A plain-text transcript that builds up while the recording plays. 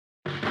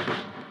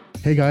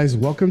Hey guys,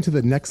 welcome to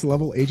the Next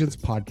Level Agents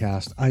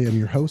podcast. I am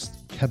your host,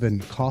 Kevin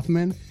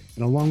Kaufman,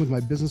 and along with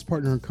my business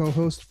partner and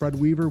co-host, Fred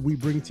Weaver, we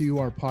bring to you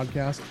our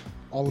podcast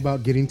all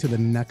about getting to the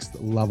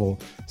next level.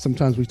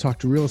 Sometimes we talk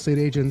to real estate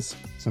agents,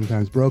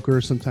 sometimes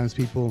brokers, sometimes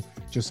people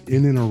just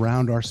in and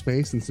around our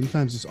space, and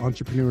sometimes just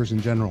entrepreneurs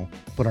in general.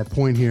 But our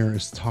point here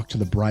is to talk to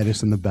the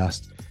brightest and the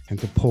best and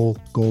to pull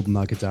gold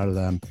nuggets out of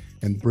them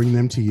and bring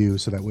them to you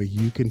so that way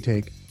you can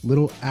take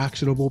little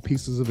actionable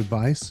pieces of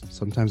advice,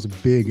 sometimes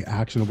big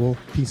actionable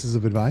pieces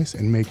of advice,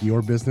 and make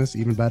your business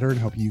even better and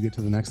help you get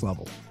to the next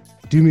level.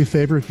 Do me a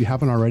favor, if you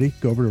haven't already,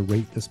 go over to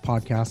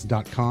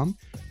ratethispodcast.com,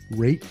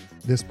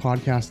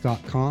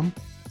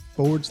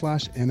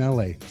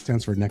 ratethispodcast.com/NLA. It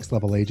stands for Next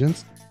Level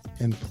Agents.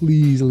 And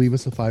please leave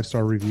us a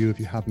 5-star review if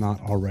you have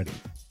not already.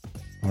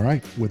 All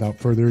right, without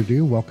further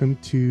ado, welcome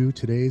to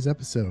today's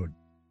episode.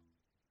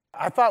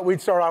 I thought we'd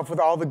start off with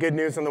all the good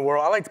news in the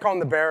world. I like to call him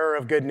the bearer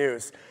of good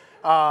news.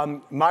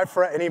 My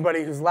friend,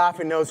 anybody who's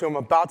laughing knows who I'm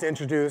about to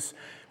introduce,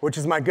 which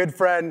is my good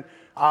friend,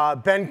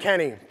 Ben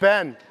Kinney.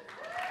 Ben.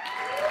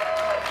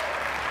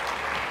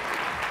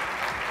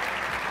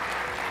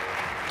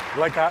 You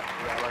like that?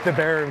 Yeah, I like the that.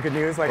 Bearer of good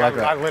news?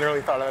 I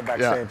literally thought of that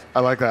backstage. Yeah,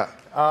 I like that.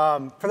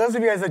 For those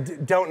of you guys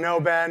that don't know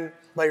Ben,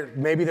 like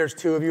maybe there's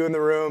two of you in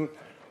the room.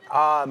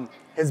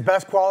 His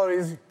best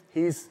qualities,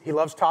 he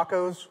loves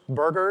tacos,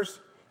 burgers,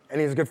 and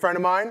he's a good friend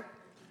of mine.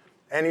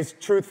 And he's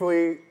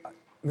truthfully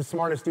the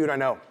smartest dude I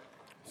know.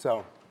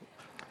 So.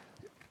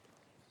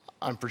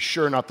 I'm for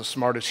sure not the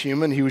smartest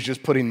human. He was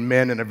just putting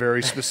men in a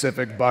very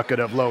specific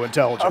bucket of low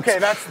intelligence. Okay,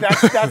 that's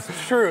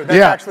true.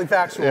 That's actually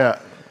factual. Yeah.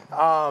 You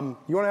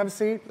want to have a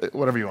seat?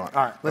 Whatever you want.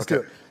 All right, let's do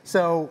it.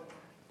 So,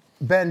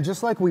 Ben,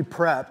 just like we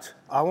prepped,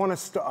 I'm going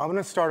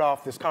to start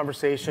off this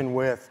conversation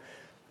with,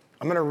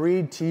 I'm going to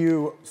read to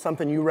you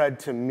something you read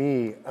to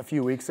me a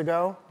few weeks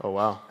ago. Oh,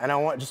 wow. And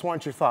I just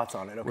want your thoughts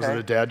on it, okay? Was it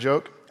a dad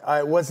joke?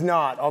 It was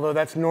not, although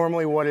that's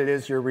normally what it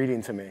is you're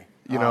reading to me.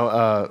 You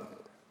know,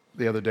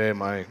 the other day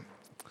my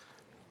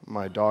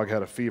dog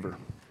had a fever,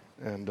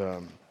 and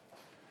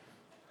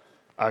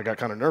I got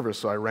kind of nervous,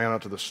 so I ran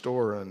out to the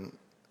store and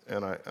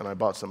I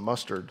bought some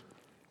mustard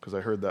because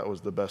I heard that was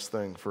the best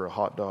thing for a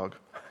hot dog.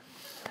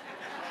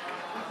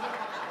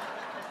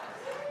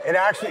 It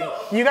actually,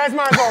 you guys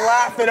might as well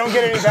laugh. They don't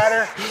get any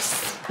better.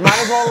 Might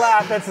as well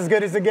laugh. That's as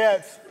good as it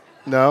gets.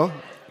 No?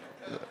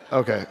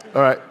 Okay.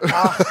 All right.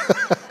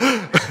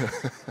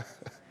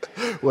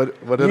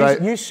 What did I?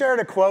 You shared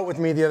a quote with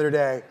me the other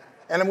day.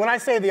 And when I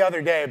say the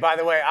other day, by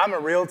the way, I'm a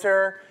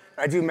realtor.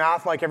 I do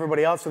math like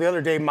everybody else. So the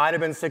other day might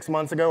have been 6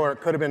 months ago, or it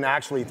could have been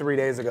actually 3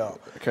 days ago.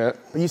 Okay.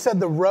 But you said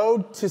the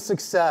road to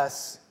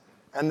success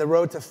and the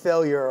road to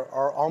failure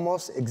are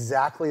almost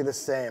exactly the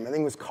same. I think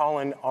it was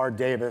Colin R.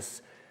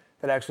 Davis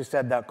that actually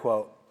said that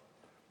quote.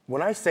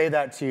 When I say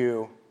that to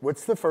you,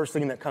 what's the first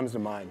thing that comes to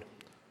mind?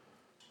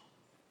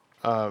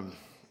 The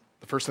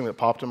first thing that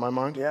popped in my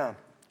mind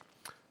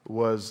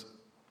was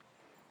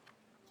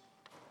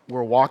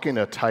we're walking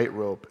a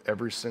tightrope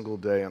every single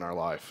day in our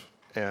life.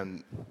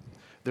 And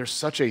there's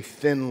such a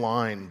thin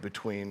line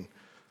between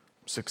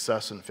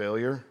success and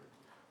failure,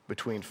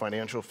 between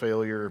financial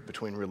failure,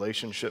 between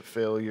relationship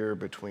failure,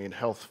 between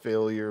health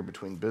failure,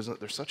 between business.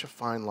 There's such a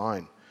fine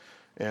line.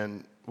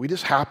 And we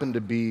just happen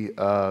to be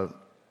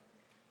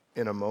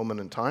in a moment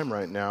in time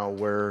right now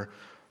where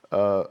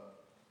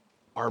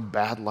our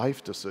bad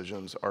life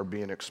decisions are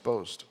being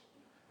exposed.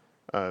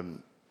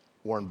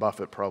 Warren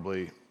Buffett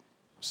probably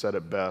said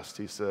it best.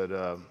 He said,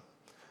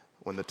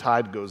 when the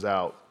tide goes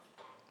out,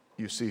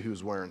 you see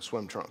who's wearing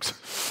swim trunks.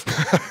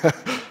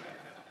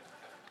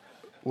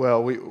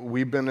 Well,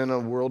 we've been in a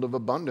world of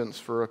abundance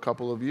for a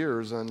couple of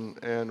years, and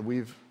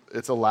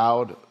it's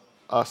allowed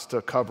us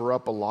to cover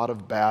up a lot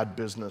of bad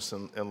business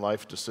and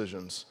life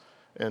decisions.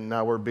 And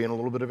now we're being a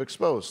little bit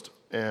exposed.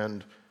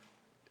 And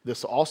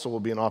this also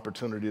will be an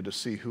opportunity to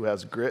see who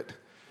has grit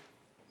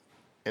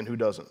and who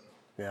doesn't.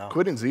 Yeah.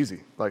 Quitting's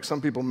easy. Like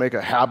some people make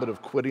a habit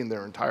of quitting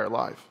their entire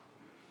life.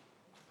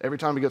 Every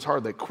time it gets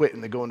hard, they quit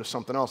and they go into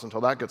something else until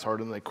that gets hard,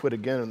 and they quit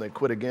again and they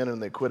quit again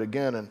and they quit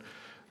again. And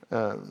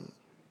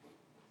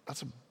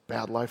that's a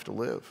bad life to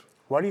live.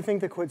 Why do you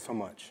think they quit so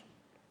much?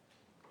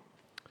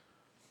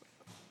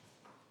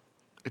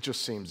 It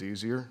just seems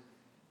easier.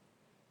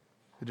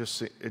 It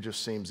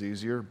just seems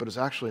easier, but it's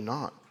actually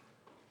not.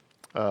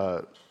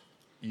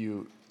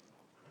 You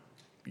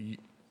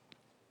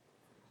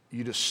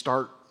just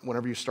start,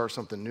 whenever you start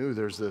something new,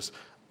 there's this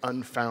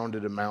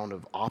unfounded amount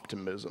of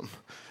optimism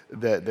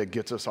that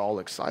gets us all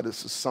excited.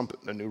 This is something,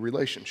 a new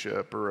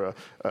relationship or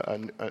a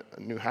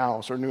new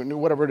house or new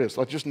whatever it is,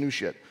 like just new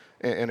shit.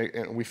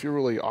 And we feel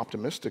really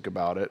optimistic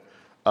about it.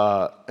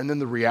 And then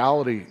the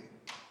reality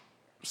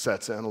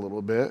sets in a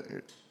little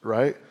bit,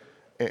 right?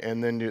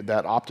 And then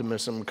that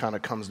optimism kind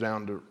of comes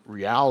down to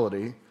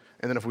reality.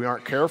 And then if we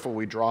aren't careful,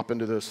 we drop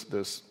into this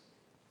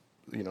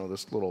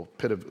little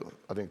pit of,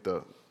 I think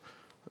the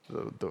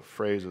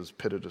phrase is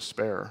pit of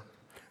despair.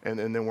 And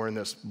then we're in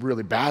this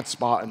really bad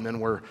spot, and then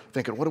we're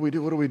thinking, what do we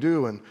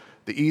do? And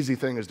The easy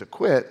thing is to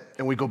quit,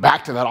 and we go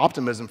back to that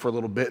optimism for a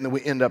little bit, and then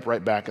we end up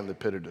right back in the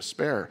pit of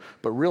despair.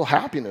 But real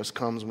happiness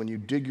comes when you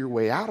dig your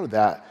way out of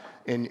that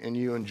and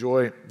you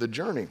enjoy the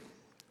journey.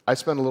 I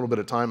spend a little bit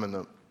of time in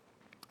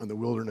the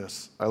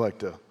wilderness. I like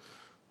to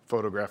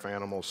photograph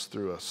animals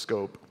through a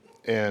scope,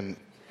 and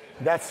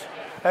that's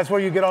where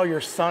you get all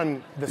your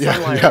sunlight,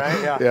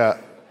 right? Yeah.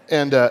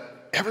 And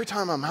every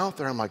time I'm out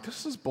there, I'm like,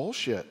 this is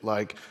bullshit.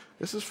 Like,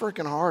 this is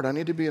freaking hard. I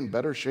need to be in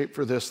better shape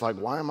for this. Like,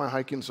 why am I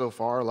hiking so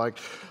far? Like,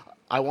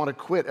 I want to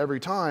quit every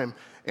time.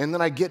 And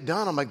then I get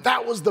done. I'm like,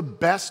 that was the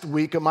best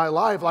week of my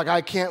life. Like, I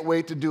can't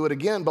wait to do it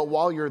again. But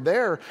while you're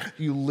there,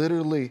 you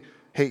literally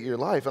hate your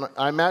life. And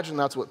I imagine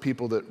that's what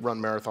people that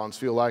run marathons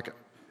feel like.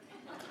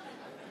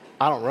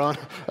 I don't run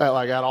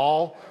like at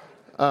all.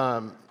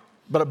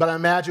 But I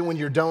imagine when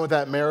you're done with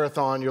that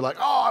marathon, you're like,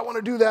 oh, I want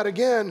to do that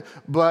again.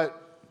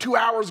 But 2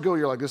 hours ago,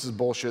 you're like, this is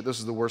bullshit. This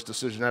is the worst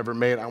decision I ever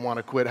made. I want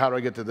to quit. How do I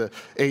get to the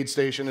aid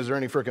station? Is there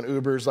any freaking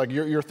Ubers? Like,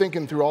 you're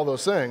thinking through all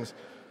those things.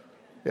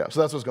 Yeah,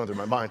 so that's what's going through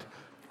my mind.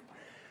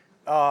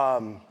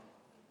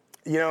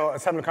 You know, I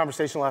was having a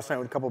conversation last night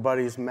with a couple of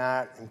buddies,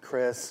 Matt and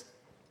Chris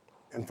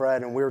and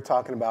Fred, and we were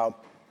talking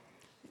about,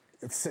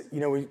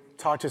 we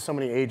talked to so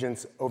many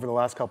agents over the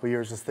last couple of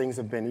years as things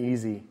have been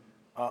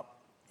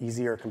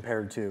easier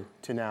compared to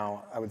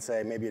now, I would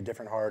say, maybe a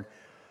different hard.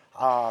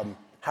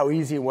 How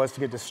easy it was to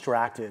get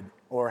distracted,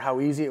 or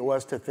how easy it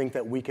was to think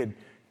that we could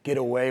get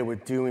away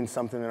with doing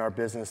something in our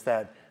business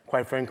that,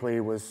 quite frankly,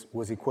 was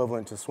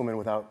equivalent to swimming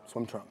without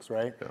swim trunks,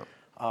 right?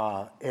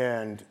 Yeah.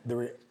 And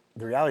the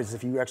reality is,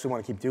 if you actually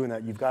want to keep doing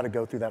that, you've got to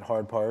go through that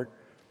hard part.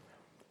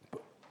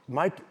 But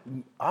Mike,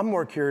 I'm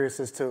more curious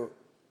as to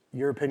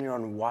your opinion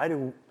on why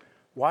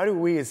do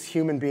we as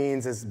human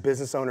beings, as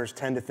business owners,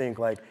 tend to think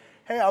like,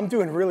 hey, I'm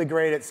doing really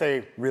great at,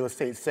 say, real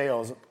estate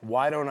sales.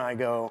 Why don't I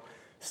go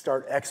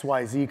start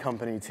XYZ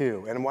company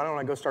too? And why don't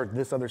I go start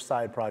this other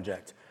side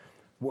project?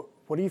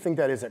 What do you think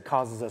that is that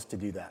causes us to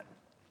do that?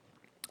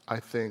 I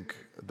think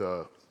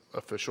the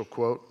official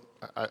quote,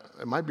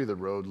 it might be the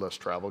road less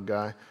traveled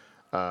guy,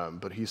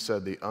 but he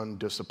said the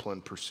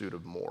undisciplined pursuit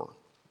of more.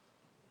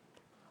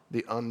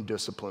 The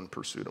undisciplined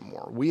pursuit of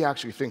more. We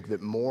actually think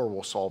that more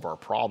will solve our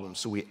problems,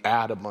 so we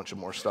add a bunch of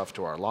more stuff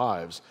to our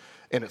lives.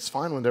 And it's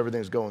fine when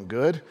everything's going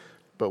good,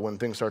 but when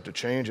things start to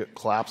change, it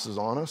collapses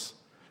on us.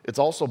 It's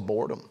also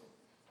boredom.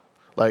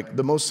 Like,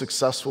 the most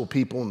successful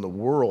people in the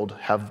world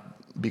have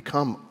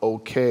become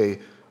okay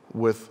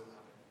with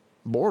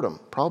boredom.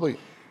 Probably,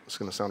 it's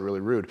going to sound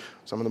really rude,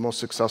 some of the most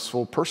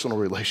successful personal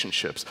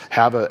relationships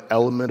have an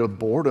element of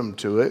boredom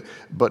to it,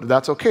 but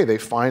that's okay. They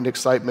find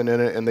excitement in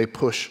it, and they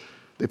push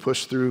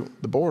through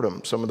the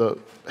boredom. Some of the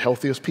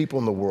healthiest people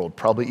in the world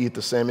probably eat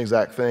the same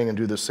exact thing and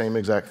do the same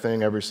exact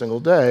thing every single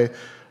day,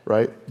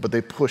 right? But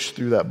they push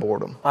through that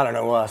boredom. I don't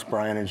know. We'll ask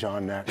Brian and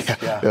John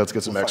next. Yeah, let's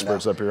get some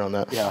experts up here on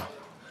that. Yeah.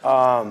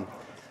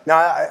 Now,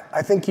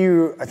 I think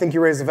you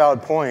raise a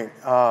valid point.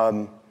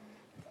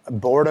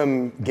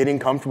 Boredom, getting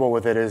comfortable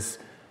with it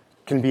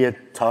can be a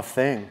tough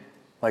thing.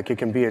 Like, it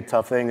can be a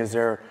tough thing.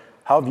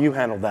 How have you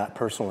handled that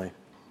personally?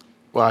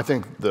 Well, I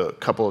think the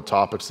couple of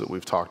topics that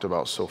we've talked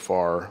about so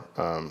far,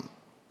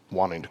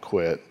 wanting to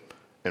quit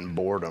and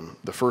boredom,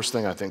 the first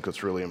thing I think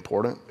that's really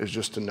important is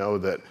just to know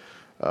that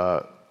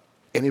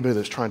anybody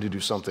that's trying to do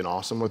something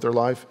awesome with their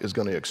life is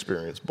going to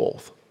experience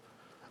both.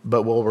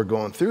 But while we're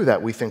going through that,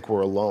 we think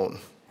we're alone.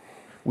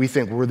 We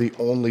think we're the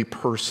only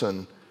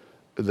person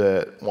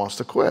that wants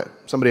to quit.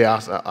 Somebody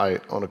asked, I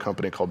own a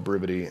company called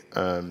Brivity.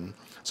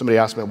 Somebody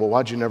asked me, well,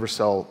 why'd you never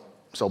sell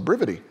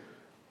Brivity?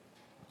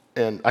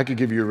 And I could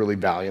give you a really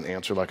valiant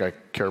answer, like I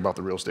care about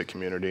the real estate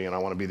community and I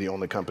want to be the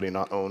only company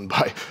not owned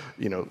by,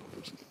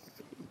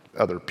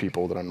 other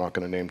people that I'm not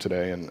going to name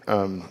today.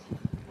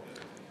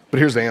 But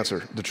here's the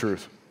answer, the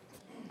truth.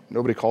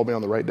 Nobody called me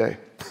on the right day.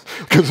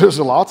 Because there's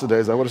lots of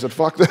days I would have said,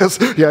 fuck this.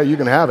 Yeah, you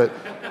can have it.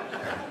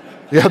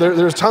 Yeah,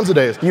 there's tons of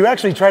days. You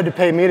actually tried to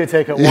pay me to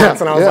take it once,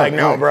 and I was like,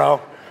 no,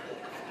 bro.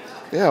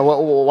 Yeah,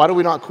 well, why do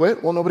we not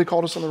quit? Well, nobody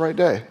called us on the right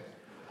day.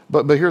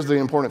 But here's the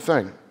important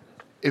thing.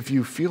 If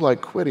you feel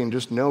like quitting,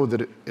 just know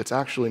that it's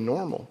actually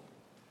normal,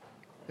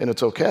 and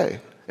it's okay.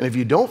 And if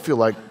you don't feel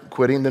like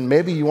quitting, then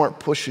maybe you aren't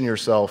pushing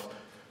yourself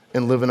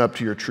and living up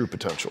to your true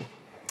potential.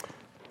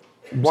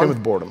 Same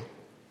with boredom.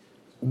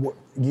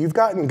 You've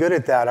gotten good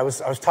at that. I was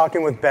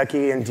talking with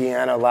Becky and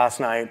Deanna last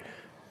night,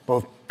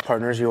 both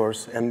partners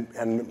yours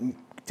and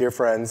dear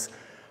friends,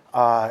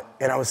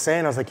 and I was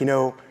like,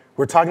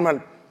 we're talking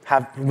about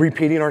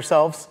repeating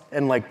ourselves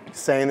and like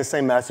saying the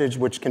same message,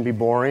 which can be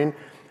boring. And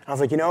I was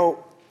like,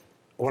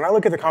 when I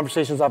look at the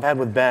conversations I've had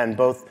with Ben,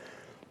 both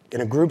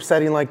in a group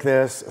setting like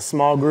this, a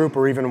small group,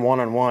 or even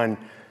one-on-one,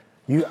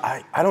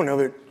 I don't know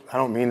that, I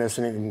don't mean this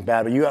anything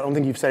bad, but I don't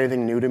think you've said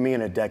anything new to me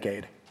in a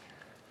decade.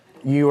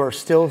 You are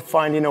still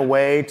finding a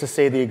way to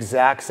say the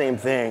exact same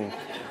thing.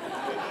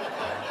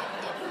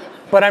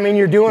 But I mean,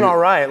 you're doing all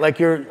right. Like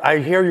I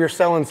hear you're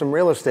selling some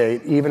real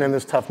estate, even in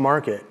this tough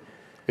market.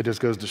 It just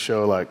goes to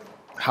show like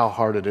how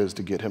hard it is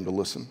to get him to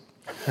listen.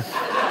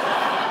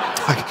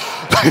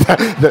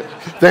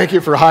 Thank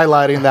you for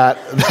highlighting that.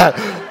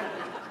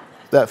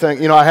 that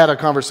thing, I had a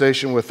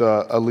conversation with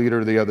a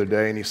leader the other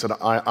day, and he said,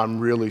 I'm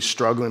really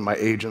struggling. My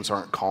agents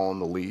aren't calling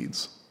the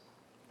leads.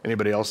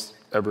 Anybody else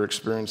ever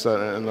experienced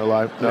that in their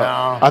life? No.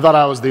 I thought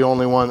I was the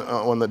only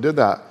one that did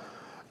that.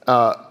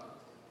 And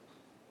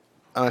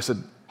I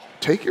said,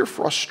 take your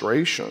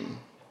frustration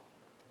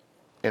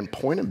and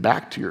point it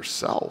back to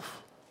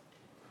yourself.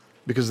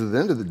 Because at the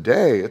end of the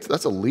day,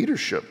 that's a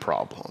leadership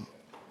problem.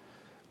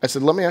 I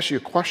said, let me ask you a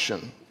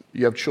question.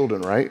 You have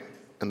children, right?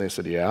 And they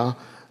said, yeah.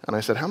 And I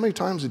said, how many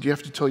times did you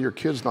have to tell your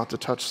kids not to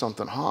touch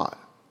something hot?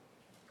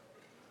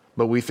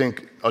 But we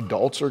think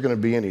adults are going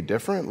to be any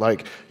different?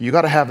 Like, you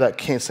got to have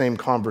that same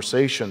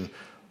conversation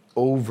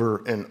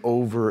over and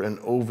over and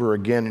over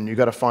again, and you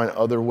got to find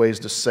other ways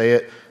to say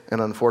it, and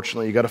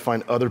unfortunately, you got to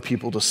find other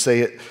people to say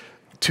it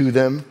to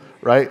them,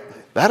 right?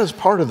 That is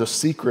part of the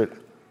secret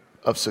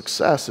of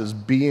success, is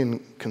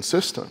being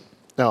consistent.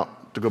 Now,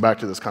 to go back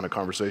to this kind of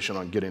conversation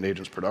on getting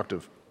agents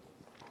productive,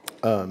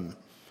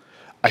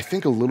 I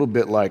think a little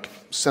bit like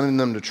sending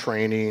them to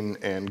training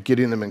and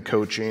getting them in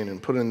coaching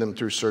and putting them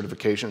through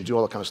certification, do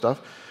all that kind of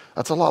stuff.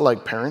 That's a lot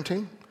like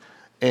parenting.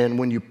 And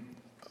when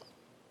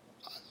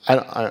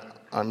I'm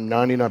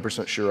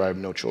 99% sure I have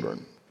no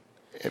children.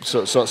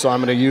 So I'm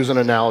going to use an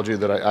analogy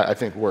that I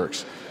think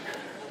works.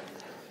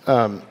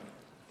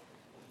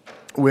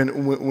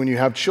 When you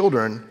have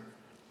children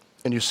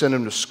and you send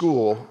them to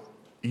school,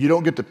 you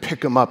don't get to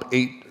pick them up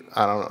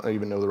I don't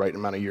even know the right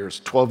amount of years,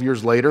 12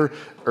 years later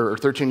or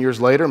 13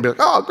 years later and be like,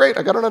 oh, great,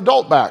 I got an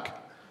adult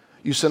back.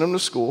 You send them to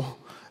school,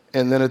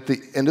 and then at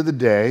the end of the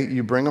day,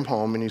 you bring them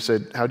home and you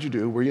said, how'd you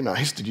do? Were you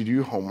nice? Did you do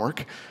your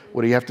homework?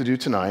 What do you have to do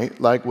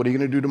tonight? Like, what are you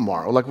going to do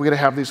tomorrow? Like, we got to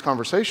have these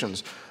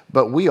conversations.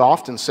 But we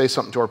often say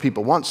something to our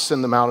people once,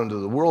 send them out into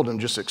the world, and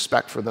just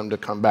expect for them to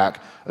come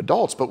back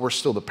adults, but we're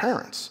still the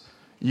parents.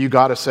 You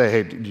got to say,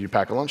 hey, did you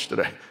pack a lunch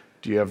today?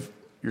 Do you have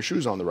your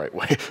shoes on the right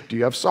way? Do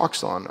you have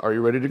socks on? Are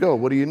you ready to go?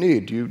 What do you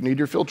need? Do you need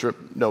your field trip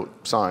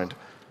note signed?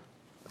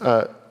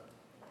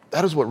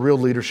 That is what real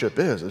leadership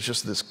is. It's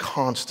just this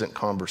constant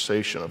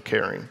conversation of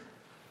caring.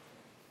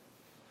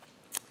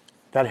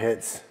 That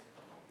hits.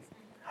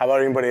 How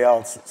about anybody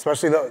else?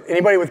 Especially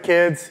anybody with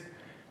kids?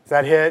 Does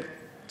that hit?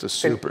 It's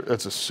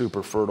a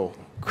super fertile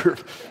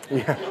group.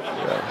 Yeah.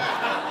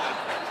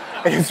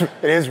 It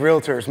is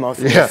realtors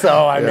mostly. Yeah.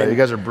 So I mean, you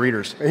guys are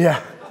breeders.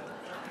 Yeah.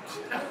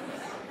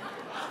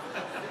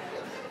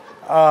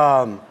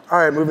 All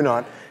right, moving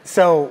on.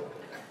 So,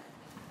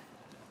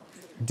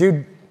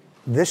 dude,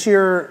 this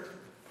year,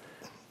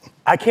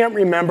 I can't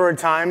remember a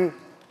time,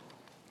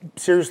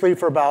 seriously,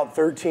 for about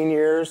 13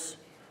 years,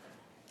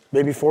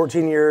 maybe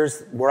 14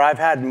 years, where I've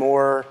had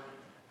more,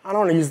 I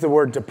don't want to use the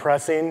word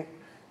depressing,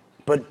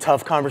 but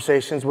tough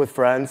conversations with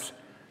friends,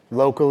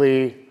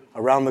 locally,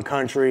 around the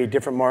country,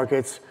 different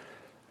markets,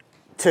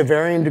 to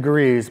varying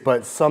degrees,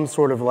 but some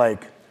sort of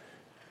like,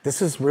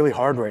 this is really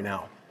hard right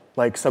now.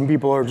 Like, some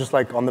people are just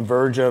like on the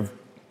verge of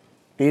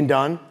being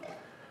done,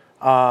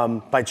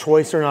 by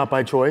choice or not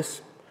by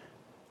choice.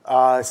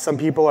 Some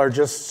people are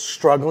just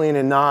struggling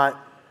and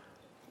not.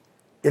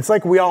 It's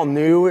like we all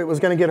knew it was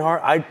going to get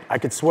hard. I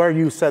could swear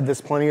you said this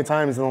plenty of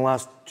times in the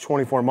last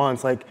 24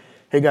 months, like,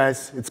 hey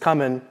guys, it's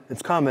coming.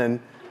 But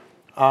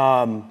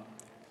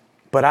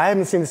I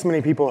haven't seen this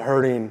many people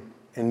hurting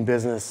in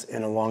business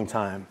in a long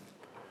time.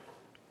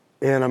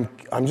 And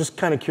I'm just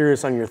kind of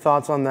curious on your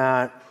thoughts on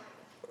that.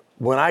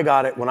 When I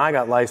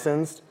got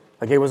licensed,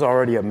 like, it was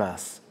already a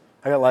mess.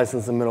 I got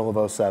licensed in the middle of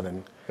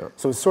 2007. Yep.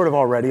 So it's sort of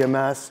already a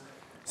mess.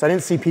 So I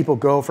didn't see people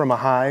go from a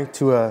high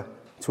to a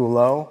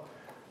low.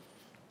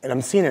 And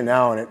I'm seeing it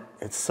now, and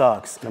it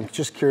sucks. And I'm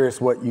just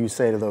curious what you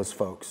say to those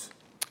folks.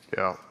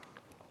 Yeah.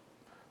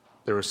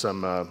 There was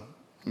some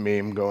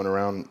meme going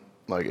around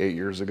like 8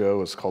 years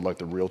ago. It's called like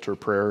the realtor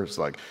prayer. It's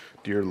like,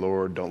 dear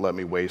Lord, don't let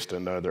me waste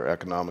another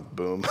economic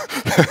boom.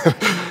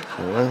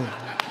 Well,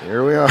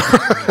 here we are.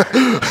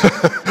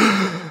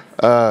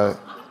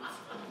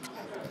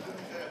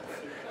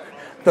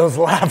 Those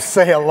laughs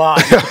say a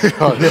lot.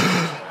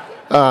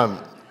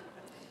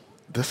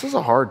 This is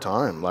a hard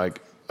time. Like,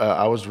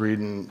 I was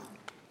reading,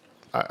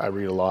 I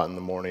read a lot in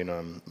the morning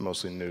on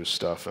mostly news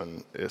stuff,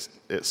 and it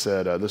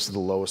said this is the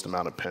lowest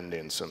amount of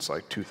pending since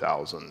like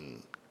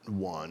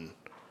 2001,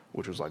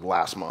 which was like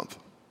last month.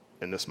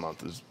 And this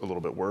month is a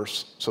little bit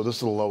worse. So this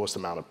is the lowest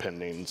amount of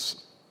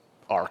pendings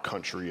our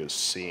country has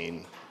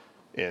seen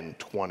in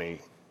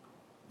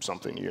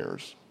 20-something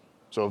years.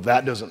 So if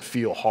that doesn't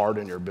feel hard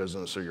in your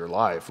business or your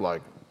life,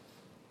 like,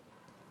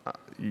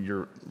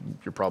 you're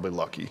probably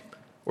lucky,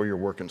 or you're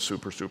working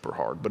super, super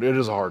hard. But it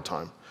is a hard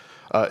time.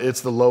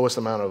 It's the lowest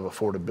amount of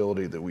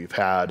affordability that we've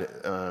had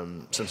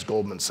since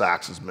Goldman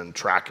Sachs has been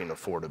tracking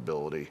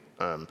affordability.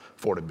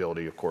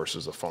 Affordability, of course,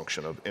 is a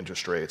function of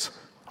interest rates,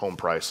 home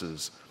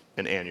prices,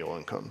 and annual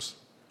incomes.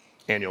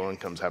 Annual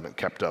incomes haven't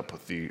kept up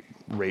with the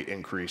rate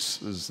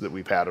increases that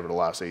we've had over the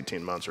last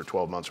 18 months or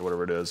 12 months or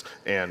whatever it is,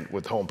 and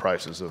with home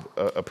prices of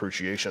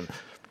appreciation,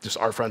 just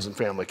our friends and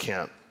family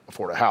can't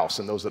afford a house,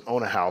 and those that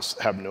own a house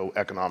have no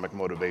economic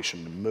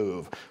motivation to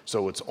move.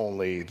 So it's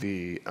only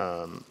the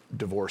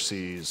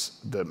divorcees,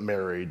 the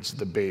marrieds,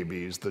 the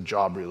babies, the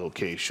job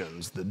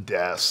relocations, the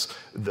deaths,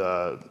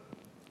 the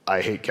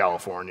I hate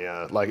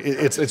California. Like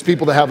it's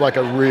people that have like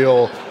a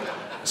real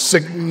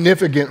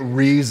significant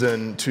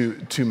reason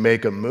to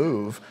make a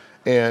move,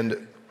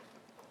 and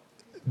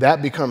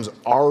that becomes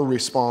our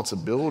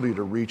responsibility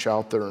to reach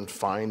out there and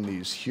find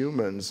these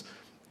humans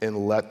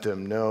and let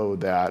them know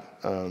that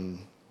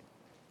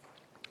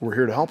we're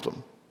here to help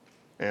them.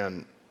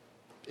 And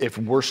if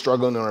we're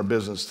struggling in our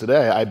business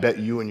today, I bet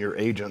you and your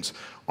agents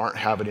aren't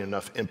having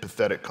enough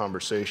empathetic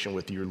conversation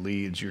with your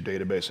leads, your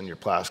database, and your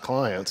past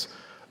clients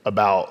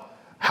about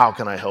how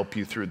can I help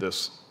you through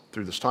this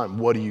time?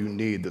 What do you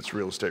need that's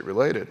real estate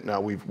related? Now,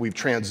 we've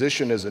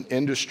transitioned as an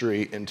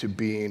industry into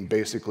being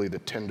basically the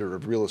tender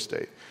of real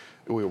estate.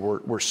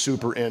 We're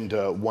super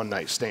into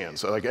one-night stands.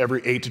 So like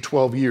every 8 to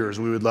 12 years,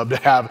 we would love to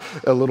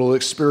have a little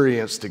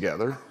experience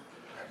together.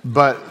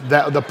 But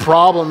the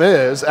problem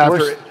is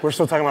after... We're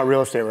still talking about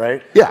real estate,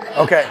 right? Yeah.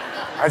 Okay.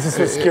 I just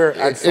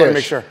want to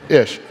make sure.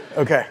 Ish.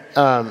 Okay.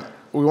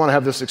 We want to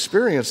have this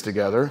experience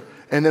together,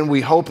 and then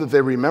we hope that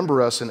they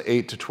remember us in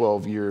 8 to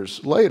 12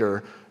 years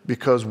later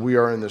because we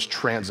are in this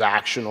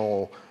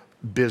transactional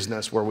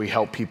business where we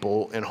help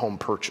people in home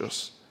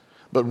purchase.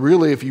 But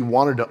really, if you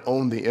wanted to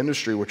own the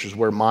industry, which is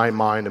where my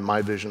mind and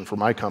my vision for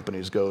my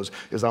companies goes,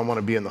 is I want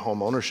to be in the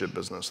home ownership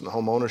business. And the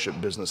home ownership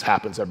business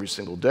happens every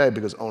single day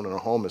because owning a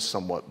home is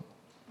somewhat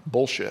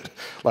bullshit.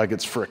 Like,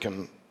 it's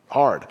freaking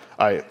hard.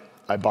 I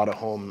bought a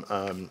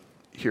home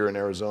here in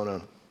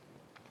Arizona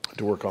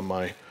to work on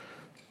my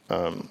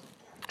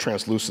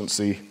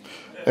translucency.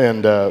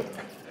 And I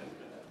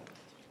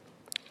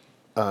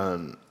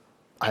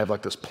have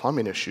like this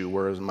plumbing issue,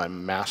 whereas my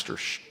master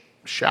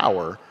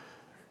shower,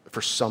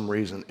 for some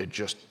reason, it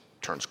just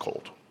turns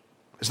cold.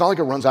 It's not like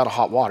it runs out of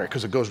hot water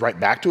because it goes right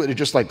back to it. It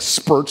just like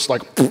spurts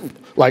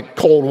like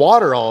cold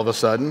water all of a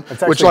sudden.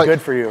 That's actually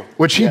good for you.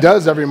 Which he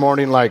does every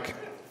morning, like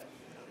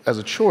as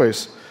a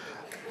choice.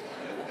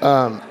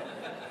 But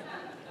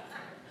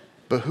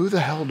who the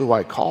hell do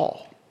I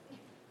call?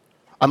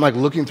 I'm like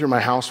looking through my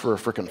house for a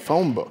freaking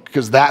phone book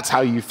because that's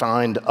how you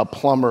find a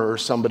plumber or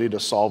somebody to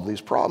solve these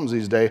problems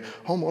these days.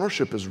 Home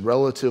ownership is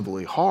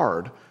relatively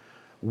hard.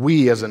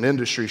 We as an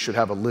industry should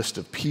have a list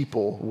of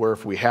people where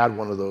if we had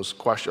one of those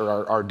questions,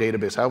 or our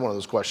database had one of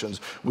those questions,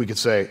 we could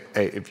say,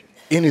 hey, if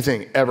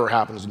anything ever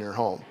happens in your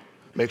home,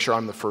 make sure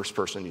I'm the first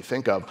person you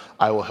think of.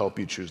 I will help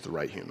you choose the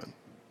right human.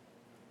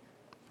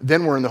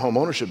 Then we're in the home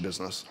ownership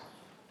business,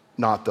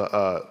 not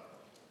the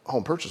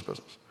home purchase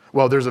business.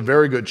 Well, there's a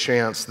very good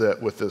chance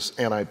that with this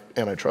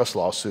antitrust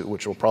lawsuit,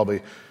 which will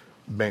probably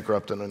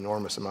bankrupt an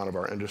enormous amount of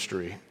our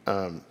industry,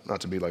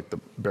 not to be like the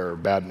bearer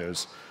of bad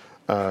news,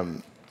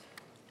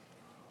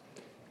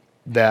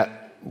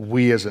 that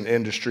we as an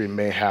industry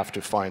may have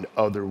to find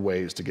other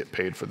ways to get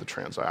paid for the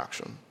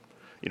transaction.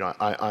 You know,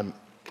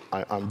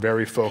 I'm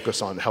very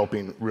focused on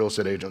helping real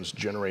estate agents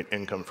generate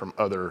income from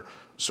other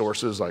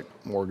sources like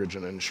mortgage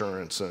and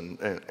insurance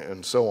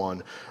and so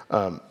on.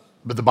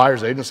 But the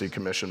buyer's agency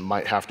commission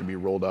might have to be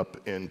rolled up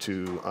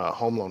into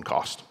home loan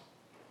cost.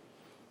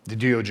 The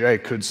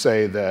DOJ could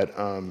say that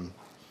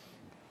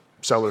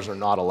sellers are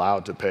not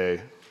allowed to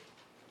pay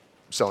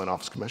selling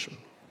office commission.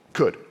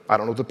 Could. I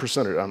don't know the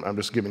percentage. I'm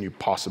just giving you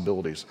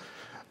possibilities.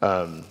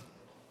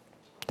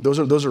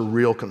 Those are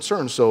real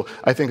concerns. So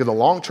I think in the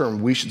long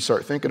term, we should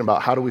start thinking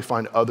about how do we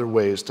find other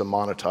ways to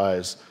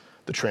monetize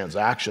the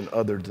transaction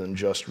other than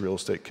just real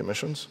estate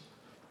commissions.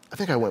 I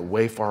think I went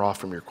way far off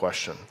from your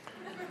question.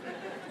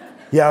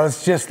 Yeah, I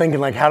was just thinking,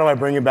 like, how do I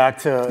bring it back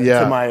to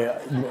my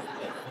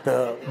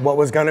what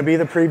was going to be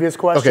the previous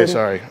question? Okay,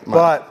 sorry.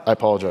 I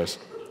apologize.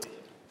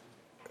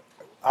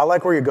 I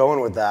like where you're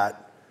going with that.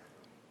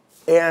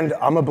 And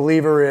I'm a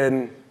believer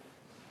in,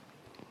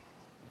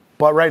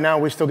 but right now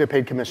we still get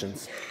paid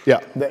commissions.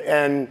 Yeah.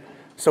 And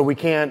so we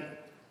can't,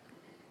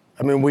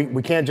 I mean,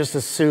 we can't just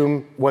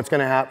assume what's going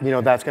to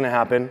happen, that's going to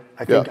happen.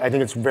 I think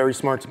it's very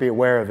smart to be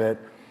aware of it.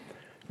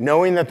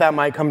 Knowing that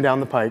might come down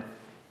the pike,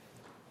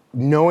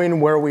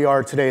 knowing where we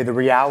are today, the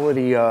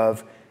reality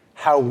of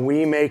how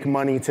we make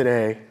money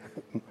today,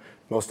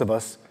 most of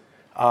us,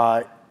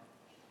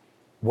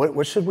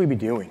 what should we be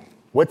doing?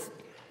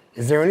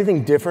 Is there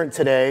anything different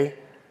today?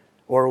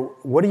 Or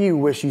what do you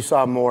wish you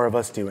saw more of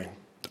us doing?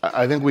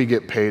 I think we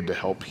get paid to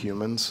help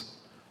humans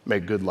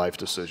make good life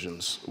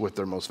decisions with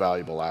their most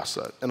valuable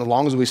asset. And as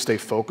long as we stay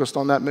focused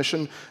on that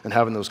mission and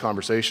having those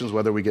conversations,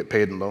 whether we get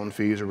paid in loan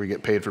fees or we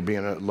get paid for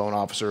being a loan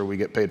officer or we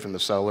get paid from the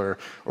seller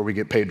or we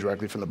get paid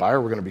directly from the buyer,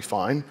 we're going to be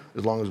fine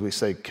as long as we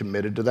stay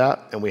committed to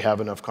that and we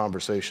have enough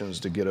conversations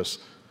to get us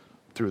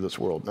through this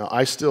world. Now,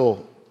 I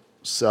still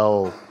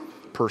sell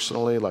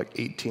personally like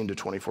 18 to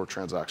 24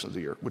 transactions a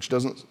year, which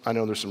doesn't, I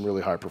know there's some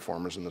really high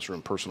performers in this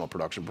room, personal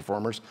production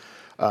performers,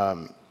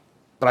 but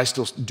I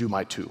still do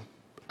my two.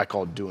 I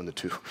call it doing the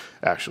two,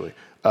 actually,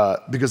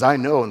 because I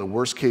know in the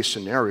worst case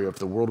scenario, if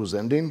the world was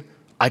ending,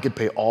 I could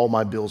pay all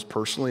my bills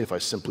personally if I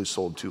simply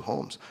sold 2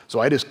 homes. So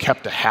I just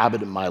kept a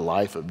habit in my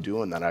life of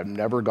doing that. I've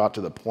never got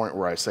to the point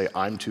where I say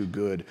I'm too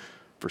good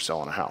for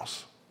selling a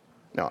house.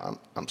 Now,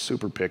 I'm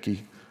super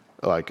picky.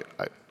 Like,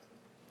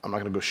 I'm not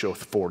going to go show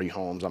 40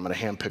 homes. I'm going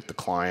to handpick the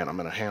client. I'm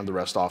going to hand the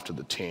rest off to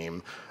the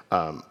team.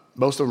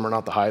 Most of them are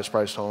not the highest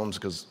priced homes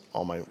because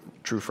all my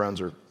true friends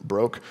are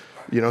broke,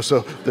 so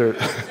they're,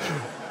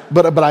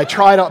 but I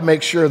try to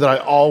make sure that I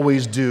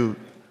always do,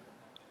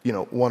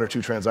 1 or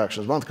 2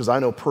 transactions a month because I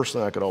know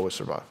personally I could always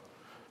survive.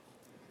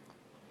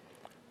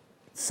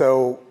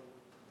 So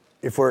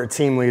if we're a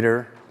team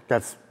leader,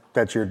 that's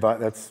your advice,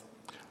 that's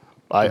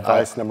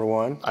advice number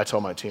 1? I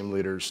tell my team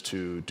leaders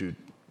to do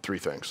 3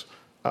 things.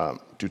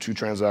 Do 2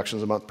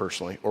 transactions a month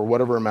personally, or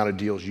whatever amount of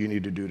deals you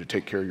need to do to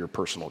take care of your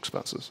personal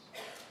expenses.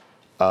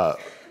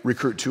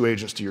 Recruit 2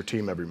 agents to your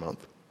team every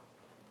month,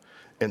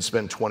 and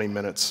spend 20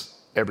 minutes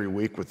every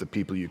week with the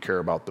people you care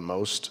about the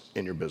most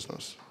in your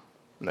business.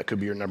 And that could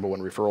be your number 1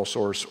 referral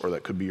source, or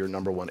that could be your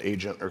number 1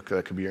 agent, or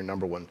that could be your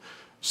number 1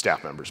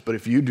 staff members. But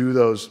if you do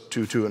those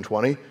 2, and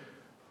 20,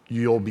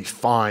 you'll be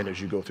fine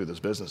as you go through this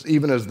business.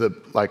 Even as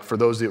for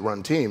those that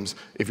run teams,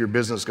 if your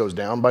business goes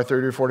down by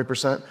 30 or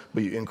 40%,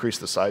 but you increase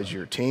the size of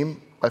your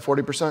team by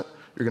 40%,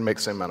 you're gonna make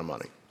the same amount of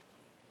money.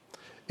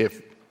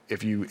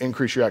 If you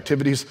increase your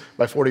activities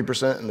by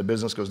 40% and the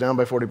business goes down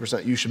by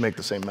 40%, you should make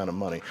the same amount of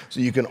money.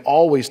 So you can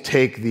always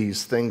take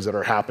these things that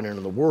are happening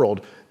in the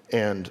world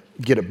and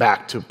get it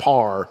back to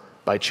par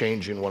by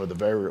changing one of the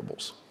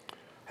variables.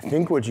 I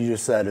think what you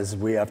just said is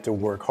we have to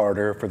work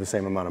harder for the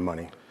same amount of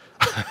money.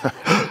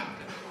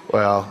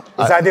 Well,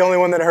 is I the only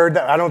one that heard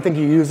that? I don't think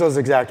you used those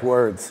exact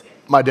words.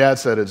 My dad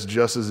said it's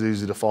just as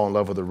easy to fall in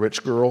love with a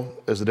rich girl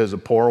as it is a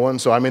poor one.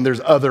 So,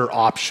 there's other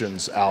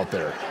options out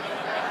there.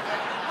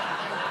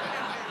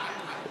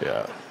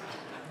 Yeah.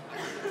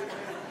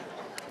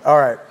 All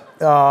right.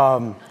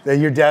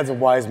 Your dad's a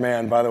wise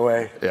man, by the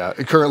way. Yeah.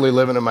 Currently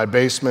living in my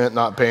basement,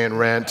 not paying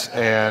rent,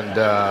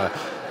 and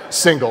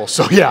single.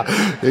 So, yeah,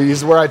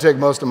 he's where I take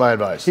most of my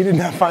advice. He did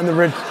not find the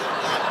rich.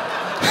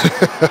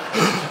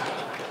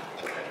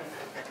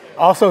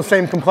 Also,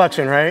 same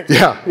complexion, right?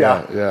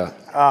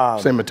 Yeah.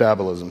 Same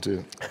metabolism,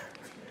 too.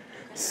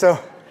 So,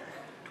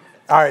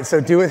 all right,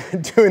 so doing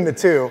the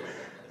 2,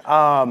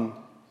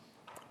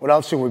 what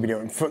else should we be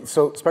doing?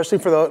 So, especially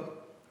for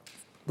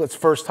let's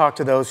first talk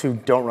to those who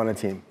don't run a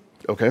team.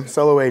 Okay.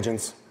 Solo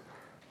agents.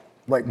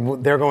 Like,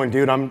 they're going,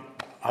 dude, I'm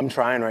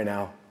trying right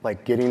now.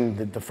 Like, getting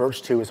the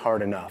first 2 is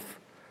hard enough.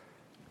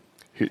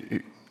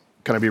 Can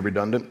I be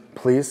redundant?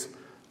 Please.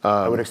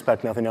 I would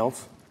expect nothing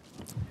else.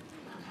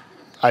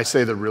 I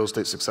say the real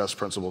estate success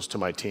principles to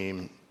my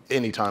team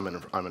anytime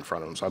I'm in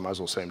front of them, so I might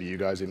as well say them to you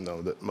guys, even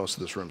though that most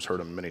of this room's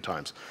heard them many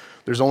times.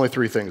 There's only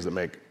 3 things that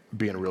make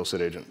being a real estate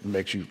agent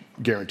makes you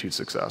guaranteed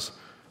success.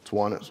 It's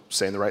 1, it's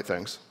saying the right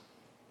things.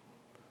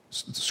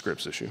 It's a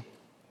scripts issue.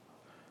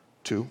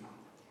 2,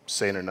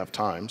 saying it enough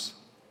times.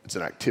 It's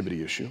an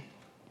activity issue.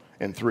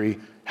 And 3,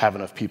 have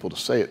enough people to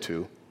say it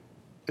to.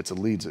 It's a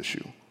leads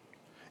issue.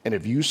 And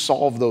if you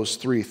solve those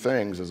 3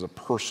 things as a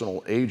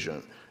personal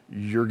agent,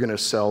 you're going to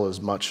sell as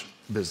much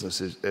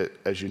business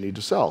as you need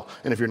to sell.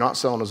 And if you're not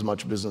selling as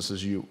much business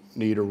as you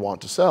need or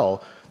want to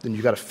sell, then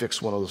you got to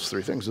fix one of those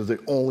 3 things. They're the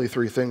only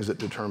 3 things that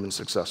determine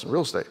success in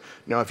real estate.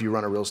 Now, if you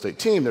run a real estate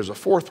team, there's a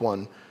 4th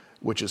one,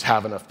 which is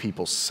have enough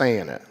people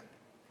saying it.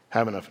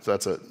 Have enough,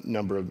 that's a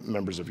number of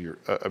members of your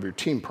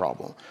team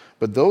problem.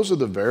 But those are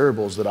the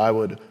variables that I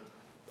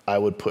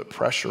would put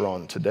pressure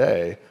on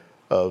today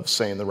of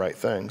saying the right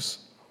things,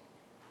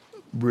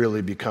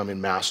 really becoming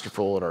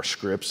masterful at our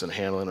scripts and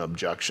handling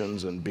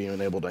objections and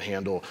being able to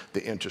handle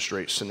the interest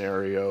rate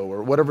scenario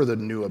or whatever the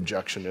new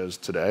objection is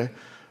today.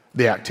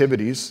 The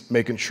activities,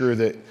 making sure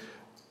that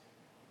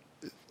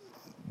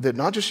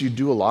not just you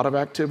do a lot of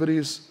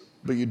activities,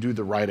 but you do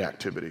the right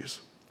activities.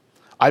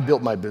 I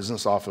built my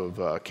business off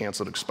of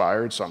canceled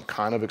expired, so I'm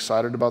kind of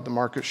excited about the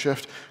market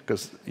shift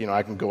because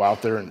I can go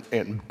out there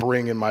and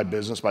bring in my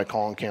business by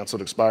calling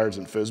canceled expireds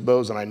and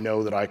FSBOs, and I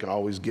know that I can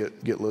always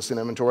get listing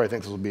inventory. I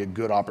think this will be a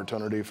good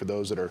opportunity for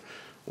those that are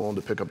willing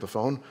to pick up the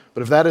phone.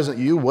 But if that isn't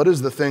you, what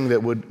is the thing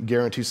that would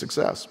guarantee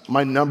success?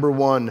 My number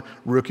 1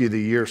 rookie of the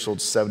year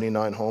sold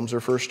 79 homes her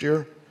first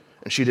year,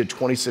 and she did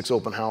 26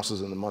 open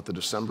houses in the month of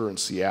December in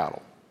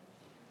Seattle.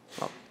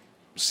 Well,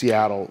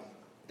 Seattle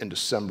in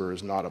December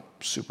is not a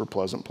super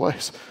pleasant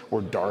place.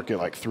 We're dark at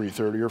like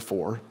 3:30 or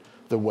 4.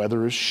 The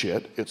weather is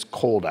shit. It's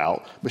cold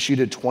out. But she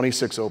did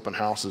 26 open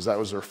houses. That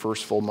was her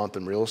first full month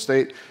in real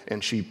estate.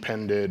 And she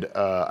pended,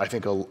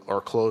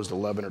 or closed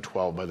 11 or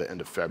 12 by the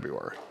end of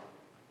February.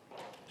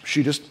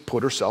 She just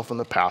put herself in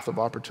the path of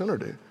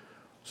opportunity.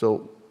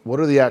 So what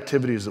are the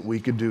activities that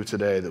we could do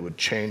today that would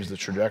change the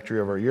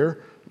trajectory of our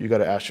year? You got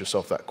to ask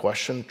yourself that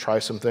question. Try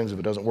some things. If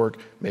it doesn't work,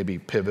 maybe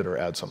pivot or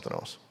add something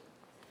else.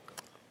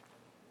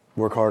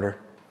 Work harder.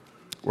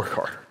 Work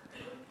harder.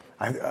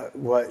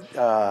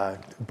 A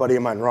buddy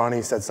of mine,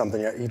 Ronnie, said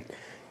something.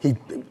 He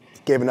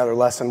gave another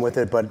lesson with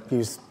it, but he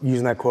was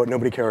using that quote,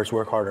 nobody cares,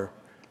 work harder.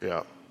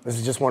 Yeah. This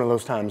is just one of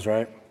those times,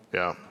 right?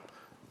 Yeah.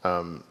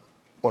 One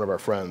of our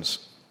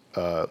friends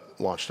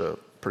launched a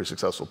pretty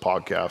successful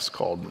podcast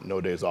called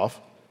No Days Off.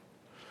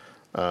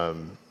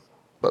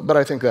 But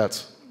I think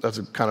that's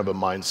a kind of a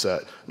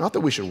mindset. Not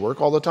that we should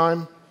work all the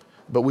time,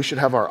 but we should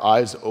have our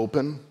eyes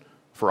open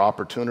for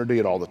opportunity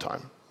at all the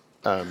time.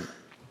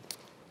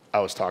 I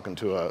was talking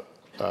to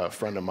a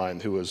friend of mine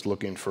who was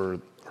looking for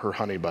her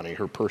honey bunny,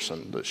 her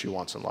person that she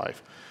wants in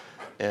life.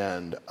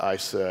 And I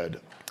said,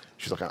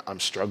 she's like, I'm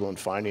struggling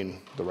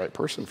finding the right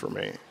person for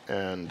me.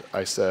 And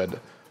I said,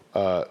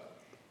 do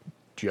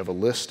you have a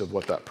list of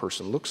what that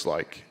person looks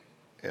like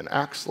and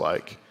acts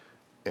like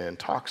and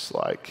talks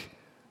like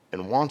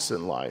and wants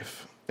in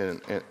life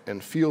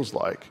and feels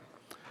like?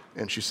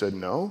 And she said,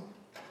 no.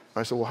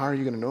 I said, well, how are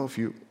you going to know if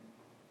you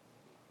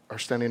are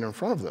standing in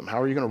front of them?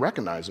 How are you going to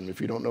recognize them if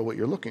you don't know what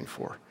you're looking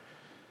for?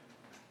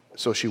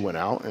 So she went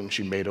out and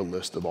she made a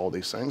list of all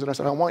these things. And I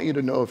said, I want you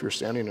to know if you're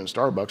standing in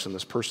Starbucks and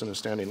this person is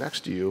standing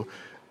next to you,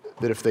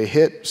 that if they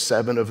hit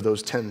 7 of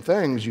those 10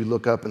 things, you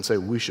look up and say,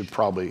 we should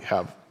probably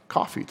have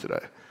coffee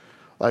today.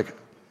 Like,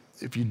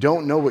 if you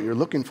don't know what you're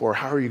looking for,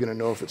 how are you going to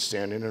know if it's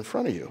standing in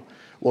front of you?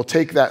 Well,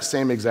 take that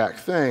same exact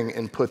thing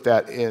and put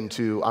that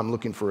into, I'm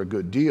looking for a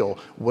good deal.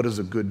 What does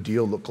a good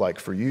deal look like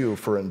for you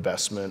for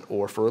investment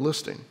or for a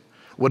listing?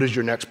 What does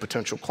your next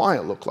potential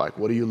client look like?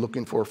 What are you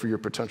looking for your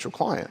potential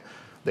client?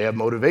 They have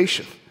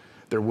motivation.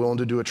 They're willing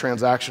to do a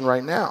transaction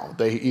right now.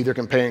 They either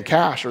can pay in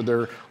cash or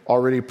they're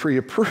already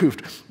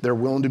pre-approved. They're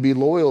willing to be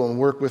loyal and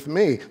work with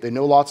me. They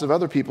know lots of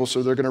other people,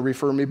 so they're going to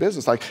refer me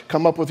business. Like,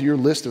 come up with your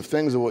list of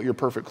things of what your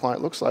perfect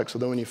client looks like, so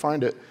then when you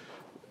find it,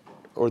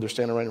 or they're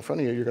standing right in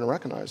front of you, you're going to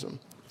recognize them.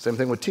 Same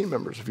thing with team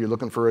members. If you're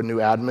looking for a new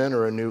admin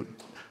or a new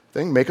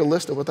thing, make a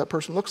list of what that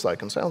person looks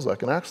like and sounds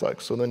like and acts like,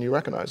 so then you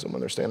recognize them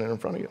when they're standing in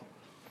front of you.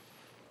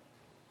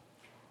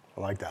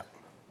 I like that.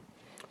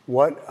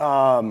 We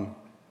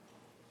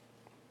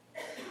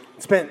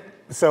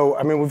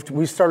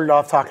started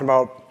off talking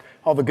about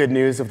all the good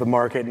news of the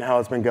market and how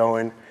it's been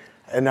going,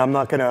 and I'm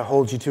not going to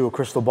hold you to a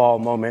crystal ball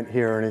moment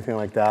here or anything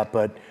like that,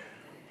 but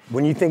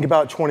when you think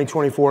about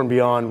 2024 and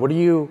beyond, what are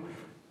you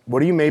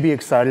maybe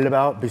excited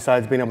about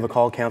besides being able to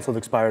call canceled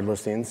expired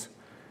listings?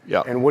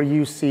 Yeah. And what do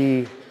you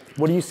see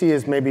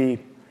as maybe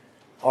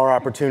our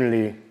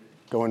opportunity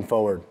going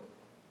forward?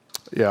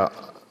 Yeah,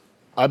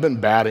 I've been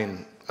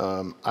batting.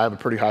 I have a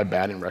pretty high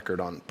batting record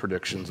on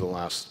predictions in the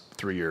last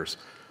 3 years.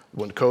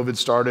 When COVID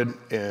started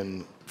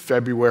in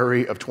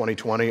February of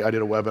 2020, I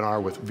did a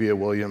webinar with Via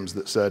Williams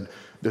that said,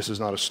 this is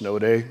not a snow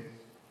day,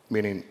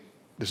 meaning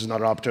this is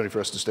not an opportunity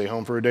for us to stay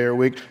home for a day or a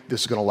week.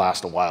 This is going to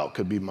last a while. It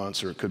could be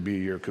months or it could be a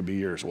year, it could be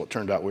years. Well, it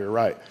turned out we were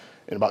right.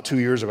 And about 2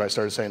 years ago, I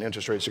started saying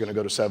interest rates are going to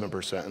go to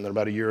 7%. And then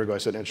about a year ago, I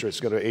said interest rates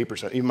are going to go to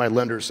 8%. Even my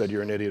lenders said,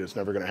 you're an idiot, it's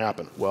never going to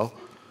happen. Well,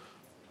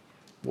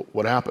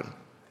 what happened?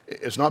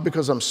 It's not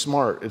because I'm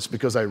smart. It's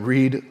because I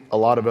read a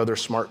lot of other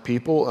smart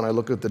people, and I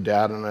look at the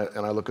data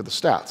and I look at the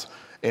stats.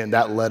 And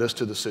that led us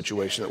to the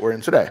situation that we're in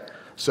today.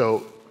 So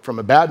from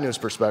a bad news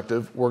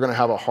perspective, we're going to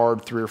have a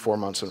hard 3 or 4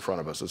 months in front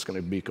of us. It's going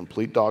to be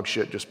complete dog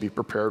shit. Just be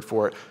prepared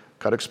for it.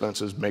 Cut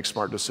expenses, make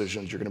smart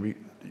decisions.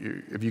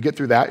 If you get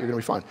through that, you're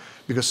going to be fine.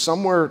 Because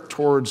somewhere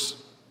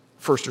towards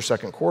first or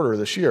second quarter of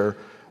this year,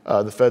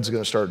 the Fed's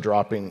going to start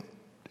dropping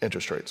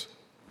interest rates.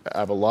 I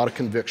have a lot of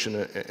conviction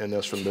in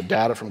this from the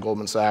data from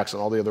Goldman Sachs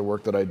and all the other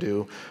work that I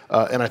do.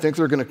 And I think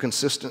they're going to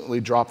consistently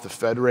drop the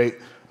Fed rate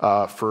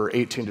for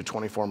 18 to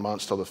 24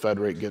 months till the Fed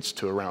rate gets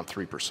to around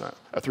 3%.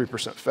 A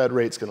 3% Fed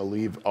rate is going to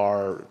leave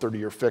our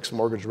 30-year fixed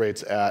mortgage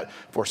rates at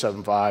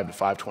 4.75 to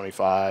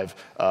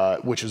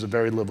 5.25, which is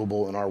very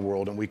livable in our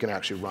world, and we can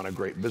actually run a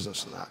great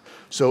business in that.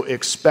 So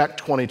expect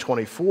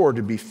 2024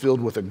 to be filled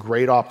with a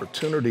great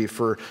opportunity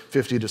for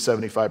 50 to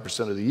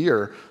 75% of the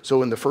year.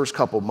 So in the first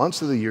couple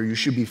months of the year, you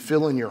should be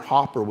filling your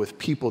hopper with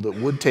people that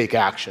would take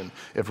action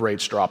if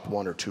rates dropped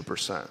 1 or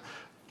 2%.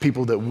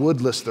 People that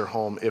would list their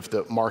home if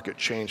the market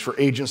changed. For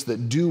agents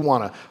that do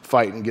want to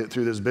fight and get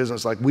through this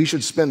business, like, we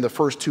should spend the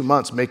first 2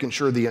 months making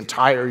sure the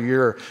entire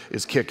year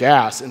is kick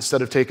ass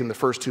instead of taking the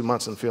first 2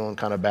 months and feeling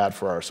kind of bad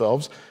for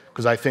ourselves.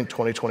 Because I think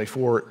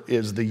 2024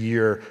 is the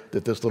year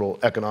that this little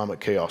economic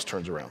chaos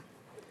turns around.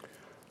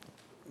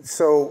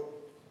 So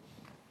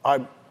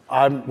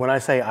when I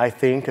say I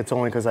think, it's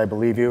only because I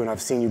believe you and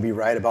I've seen you be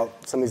right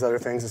about some of these other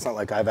things. It's not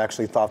like I've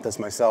actually thought this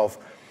myself.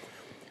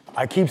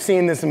 I keep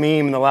seeing this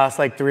meme in the last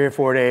 3 or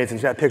 4 days, and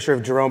it's got a picture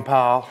of Jerome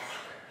Powell,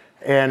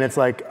 and it's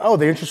like, oh,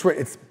 the interest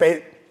rate,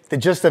 the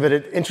gist of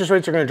it, interest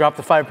rates are going to drop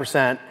to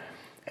 5%,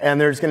 and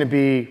there's going to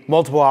be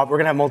we're going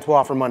to have multiple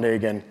offer Monday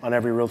again on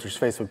every realtor's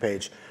Facebook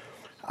page.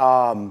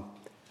 And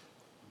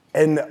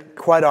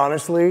quite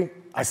honestly,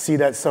 I see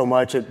that so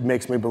much, it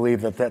makes me believe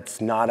that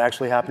that's not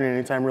actually happening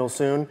anytime real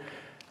soon.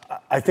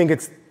 I think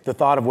it's the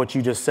thought of what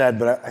you just said,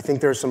 but I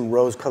think there's some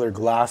rose-colored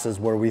glasses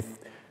where we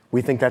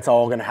think that's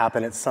all going to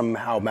happen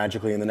somehow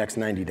magically in the next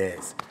 90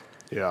 days.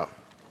 Yeah.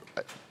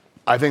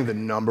 I think the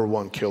number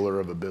one killer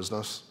of a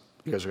business,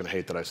 you guys are going to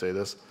hate that I say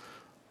this,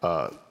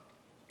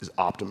 is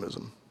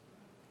optimism.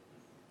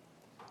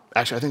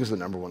 Actually, I think it's the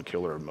number one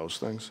killer of most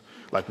things.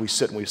 Like, we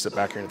sit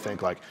back here and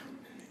think, like,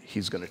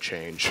 he's going to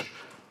change.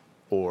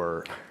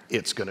 or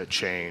it's going to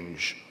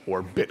change,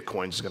 or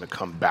Bitcoin's going to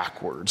come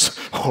backwards,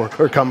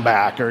 or come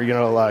back, or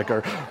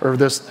or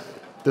this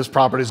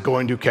property is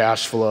going to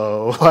cash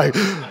flow, like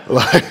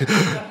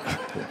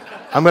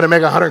I'm going to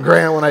make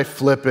 $100,000 when I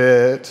flip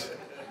it.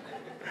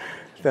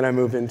 Then I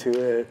move into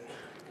it.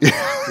 Yeah.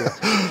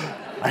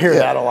 I hear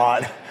that a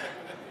lot.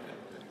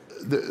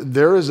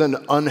 There is an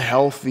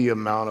unhealthy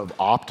amount of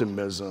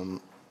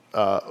optimism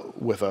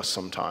with us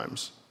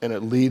sometimes, and it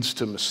leads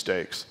to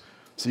mistakes.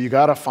 So you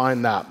got to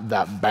find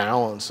that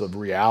balance of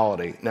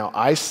reality. Now,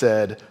 I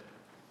said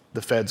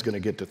the Fed's going to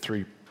get to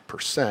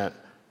 3%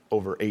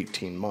 over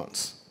 18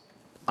 months.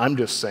 I'm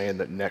just saying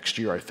that next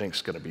year I think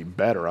it's going to be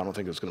better. I don't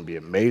think it's going to be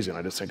amazing.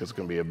 I just think it's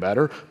going to be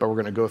better, but we're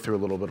going to go through a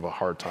little bit of a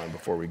hard time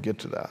before we get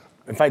to that.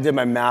 If I did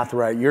my math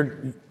right,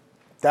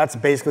 that's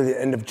basically the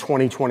end of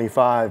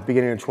 2025,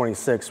 beginning of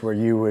 26, where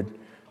you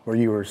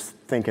were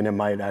thinking it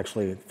might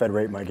actually, Fed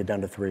rate might get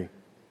down to 3.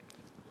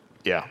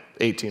 Yeah,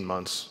 18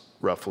 months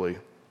roughly.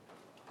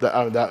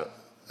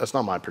 That's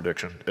not my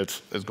prediction.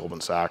 It's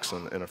Goldman Sachs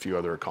and a few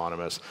other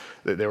economists.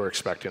 They were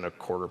expecting a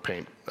quarter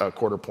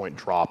point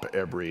drop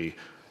every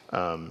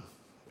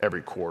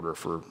quarter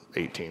for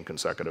 18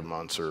 consecutive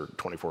months or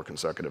 24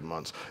 consecutive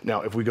months.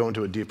 Now, if we go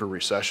into a deeper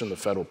recession, the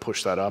Fed will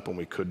push that up, and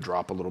we could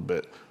drop a little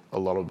bit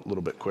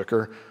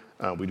quicker.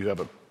 We do have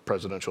a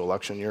presidential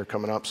election year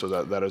coming up,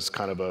 so that is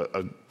kind of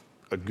a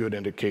good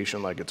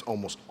indication. Like, it's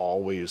almost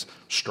always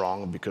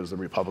strong because the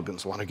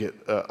Republicans want to get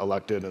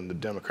elected and the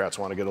Democrats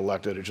want to get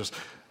elected. It just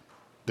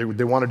they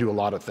want to do a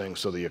lot of things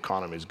so the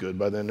economy is good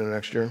by the end of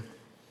next year,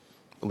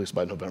 at least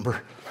by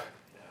November.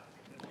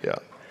 Yeah.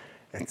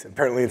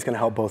 Apparently it's going to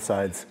help both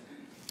sides.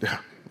 Yeah,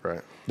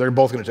 right. They're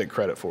both going to take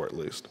credit for it, at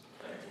least.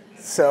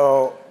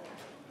 So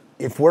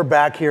if we're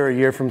back here a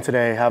year from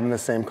today having the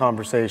same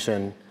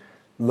conversation,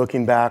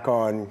 looking back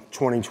on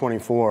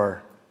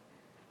 2024,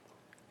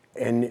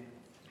 and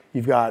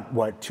you've got,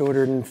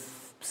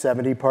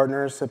 270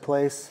 partners at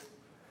place?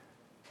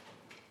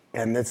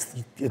 And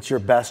it's your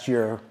best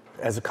year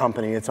as a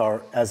company. It's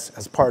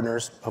as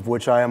partners, of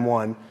which I am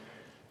one.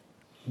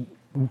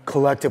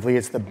 Collectively,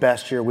 it's the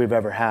best year we've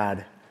ever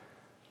had.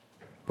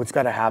 What's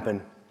got to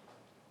happen?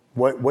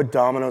 What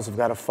dominoes have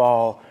got to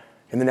fall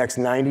in the next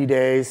 90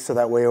 days so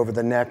that way over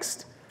the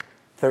next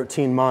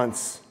 13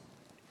 months,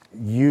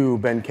 you,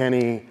 Ben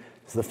Kinney,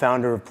 as the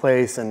founder of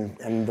Place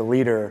and the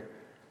leader,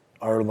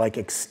 are like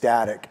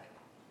ecstatic?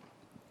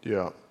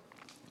 Yeah.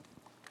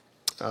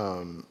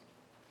 I'm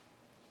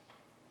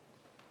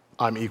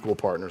equal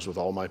partners with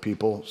all my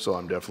people, so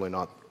I'm definitely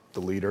not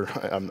the leader.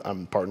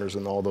 I'm partners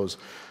in all those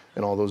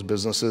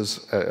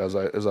businesses, as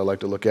I like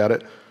to look at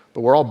it.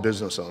 But we're all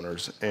business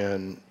owners,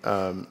 and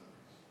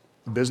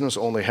business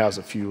only has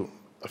a few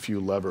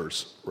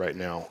levers right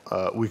now.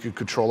 We could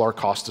control our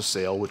cost of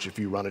sale, which if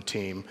you run a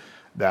team,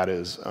 that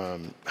is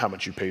how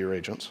much you pay your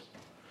agents.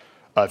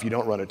 If you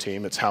don't run a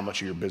team, it's how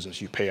much of your business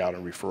you pay out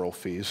in referral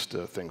fees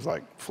to things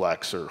like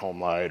Flex or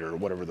HomeLight or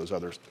whatever those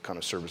other kind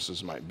of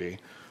services might be.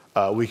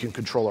 We can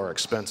control our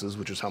expenses,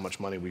 which is how much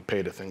money we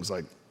pay to things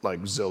like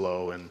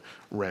Zillow and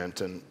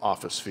rent and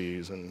office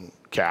fees and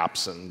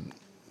caps and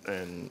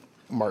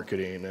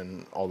marketing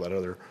and all that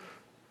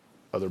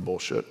other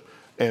bullshit.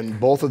 And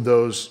both of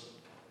those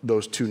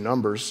two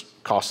numbers,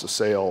 cost of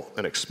sale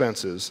and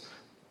expenses,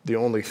 the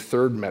only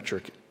third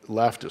metric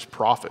left is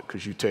profit,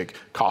 because you take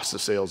cost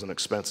of sales and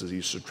expenses,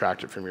 you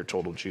subtract it from your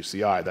total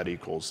GCI, that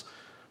equals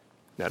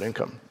net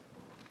income.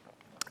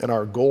 And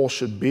our goal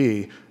should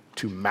be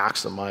to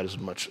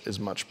maximize as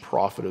much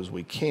profit as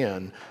we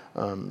can,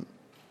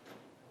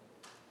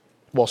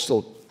 while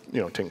still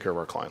taking care of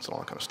our clients and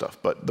all that kind of stuff.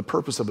 But the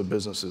purpose of a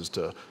business is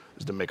to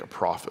make a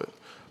profit.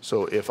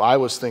 So if I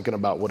was thinking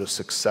about what does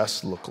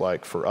success look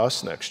like for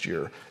us next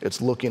year,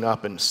 it's looking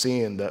up and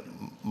seeing that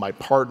my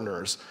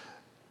partners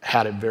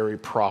had a very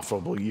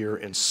profitable year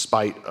in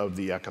spite of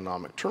the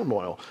economic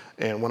turmoil.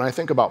 And when I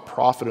think about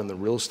profit in the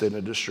real estate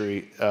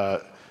industry,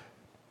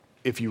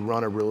 if you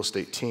run a real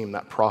estate team,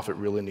 that profit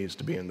really needs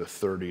to be in the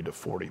 30 to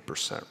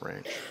 40%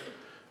 range.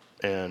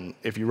 And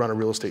if you run a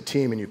real estate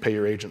team and you pay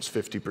your agents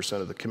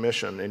 50% of the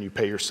commission and you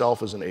pay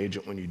yourself as an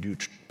agent when you do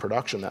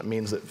production, that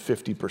means that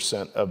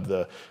 50% of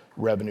the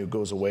revenue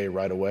goes away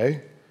right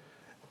away.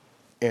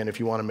 And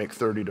if you want to make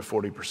 30 to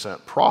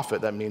 40%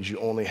 profit, that means you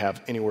only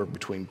have anywhere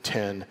between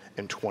 10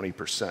 and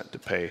 20% to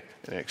pay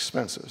in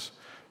expenses.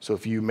 So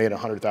if you made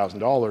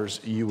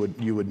 $100,000,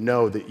 you would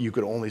know that you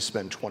could only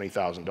spend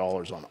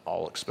 $20,000 on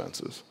all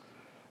expenses,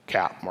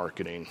 cap,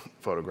 marketing,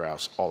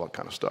 photographs, all that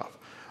kind of stuff.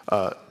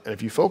 And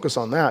if you focus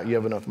on that, you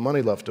have enough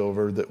money left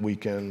over that we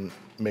can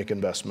make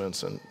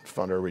investments and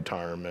fund our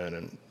retirement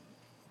and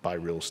buy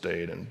real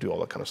estate and do all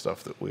that kind of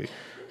stuff that we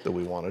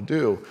want to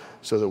do,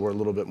 so that we're a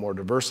little bit more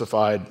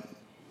diversified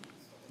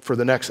for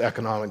the next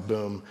economic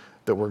boom,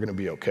 that we're going to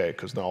be okay,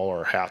 because all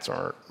our hats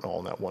aren't all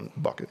in that one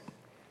bucket.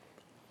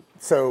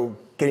 So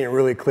getting it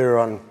really clear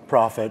on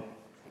profit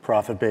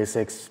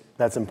basics,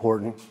 that's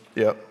important.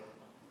 Yep.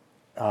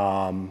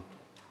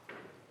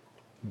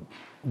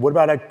 What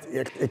about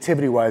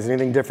activity-wise?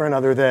 Anything different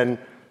other than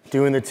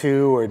doing the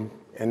two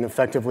and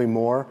effectively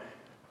more?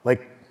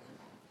 Like,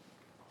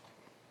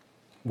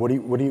 what do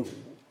you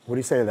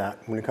say to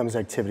that when it comes to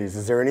activities?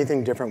 Is there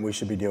anything different we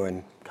should be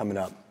doing coming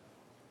up?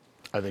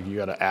 I think you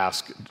got to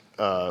ask.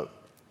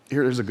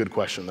 Here's a good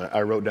question that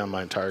I wrote down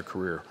my entire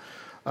career.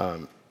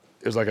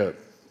 It was like a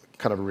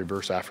kind of a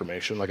reverse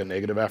affirmation, like a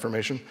negative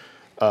affirmation.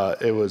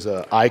 It was,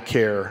 I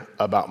care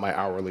about my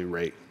hourly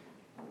rate.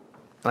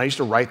 And I used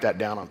to write that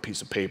down on a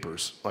piece of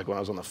papers, like when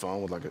I was on the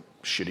phone with like a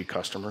shitty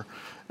customer.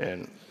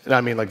 And I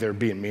mean, like they're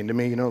being mean to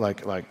me, you know,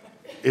 like,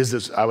 is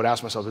this, I would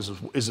ask myself,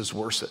 is this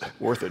worth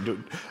it?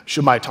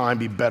 Should my time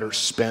be better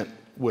spent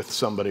with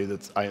somebody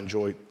that I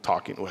enjoy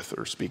talking with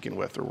or speaking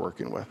with or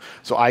working with?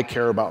 So I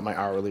care about my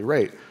hourly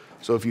rate.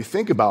 So if you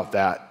think about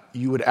that,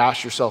 you would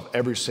ask yourself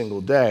every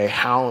single day,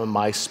 how am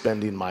I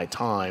spending my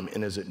time,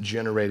 and is it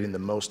generating the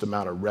most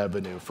amount of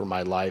revenue for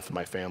my life,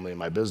 my family, and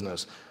my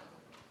business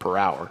per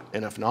hour?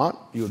 And if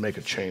not, you would make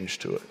a change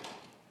to it.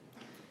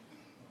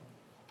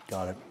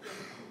 Got it.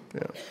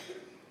 Yeah.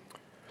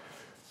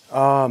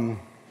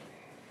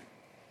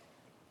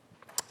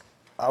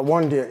 I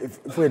wanted to,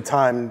 if we had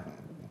time,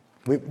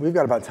 we've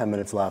got about 10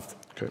 minutes left.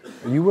 Okay.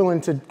 Are you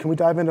willing to, can we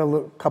dive into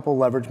a couple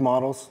leverage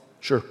models?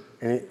 Sure.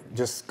 And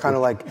just kind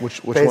of like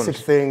which basic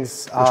ones?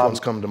 things. Which ones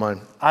come to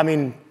mind? I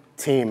mean,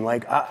 team.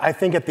 Like, I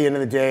think at the end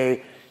of the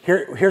day,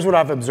 here's what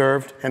I've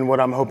observed, and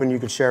what I'm hoping you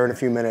could share in a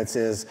few minutes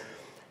is,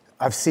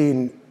 I've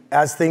seen,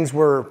 as things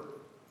were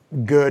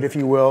good, if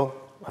you will,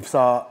 I've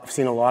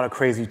seen a lot of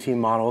crazy team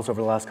models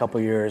over the last couple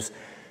of years,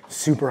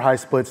 super high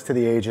splits to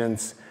the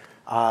agents,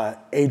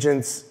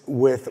 agents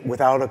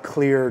without a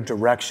clear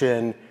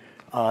direction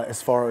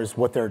as far as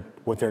what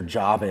their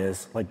job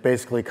is. Like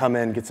basically come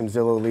in, get some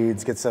Zillow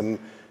leads, get some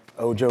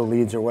Ojo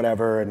leads or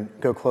whatever, and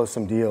go close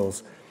some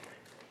deals.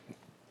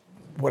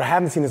 What I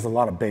haven't seen is a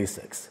lot of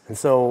basics. And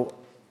so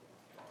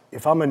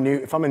if I'm a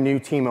new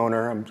team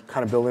owner, I'm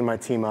kind of building my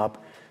team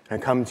up, and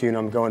I come to you and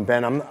I'm going,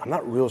 Ben, I'm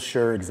not real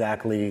sure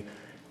exactly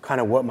kind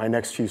of what my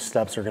next few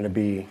steps are going to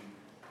be.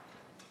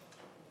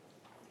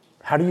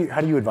 How do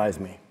you advise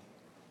me?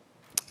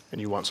 And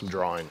you want some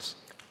drawings?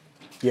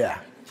 Yeah,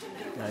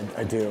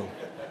 I do.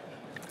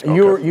 Okay.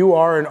 You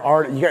are an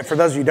artist. For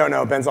those of you who don't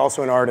know, Ben's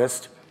also an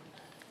artist.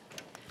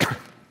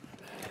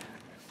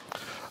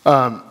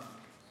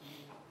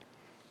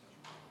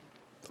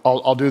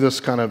 I'll do this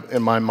kind of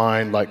in my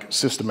mind, like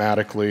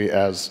systematically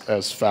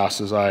as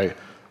fast as I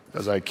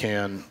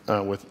can,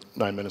 with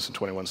 9 minutes and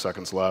 21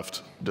 seconds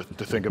left to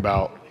think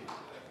about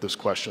this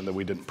question that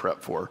we didn't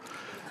prep for.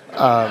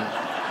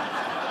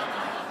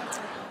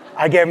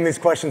 I gave him these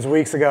questions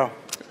weeks ago.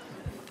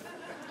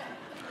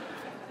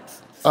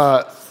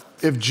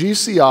 If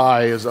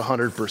GCI is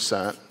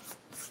 100%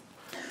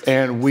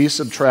 and we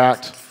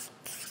subtract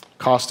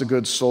cost of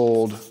goods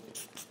sold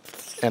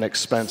and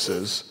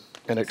expenses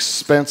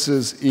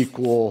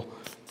equal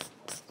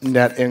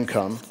net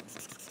income,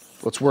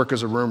 let's work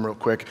as a room real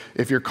quick.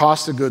 If your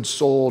cost of goods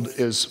sold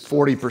is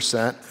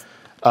 40%,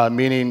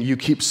 meaning you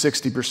keep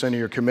 60% of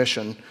your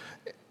commission,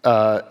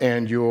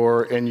 and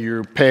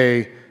you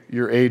pay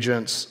your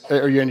agents,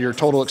 and your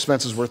total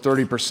expenses were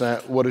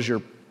 30%, what is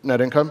your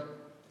net income?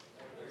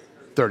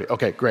 30.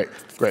 Okay, great.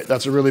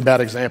 That's a really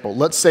bad example.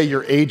 Let's say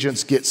your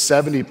agents get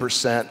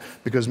 70%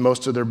 because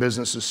most of their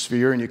business is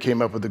Sphere, and you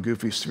came up with a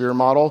goofy Sphere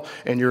model,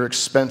 and your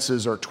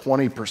expenses are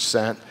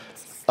 20%.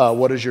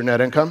 What is your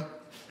net income?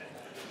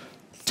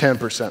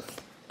 10%.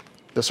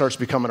 This starts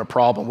becoming a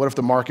problem. What if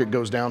the market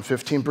goes down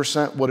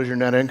 15%? What is your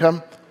net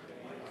income?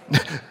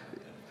 You're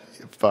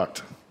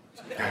fucked.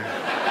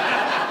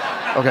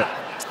 Okay.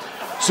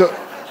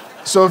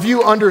 So if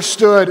you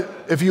understood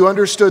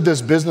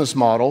this business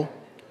model,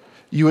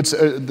 you would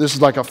say, this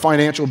is like a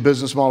financial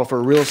business model for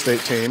a real estate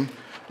team.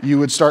 You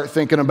would start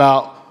thinking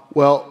about,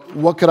 well,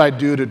 what could I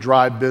do to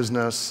drive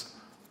business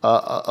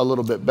a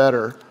little bit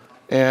better?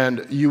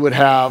 And you would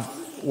have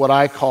what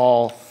I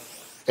call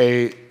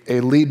a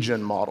lead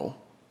gen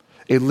model.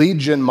 A lead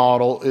gen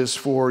model is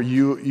for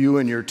you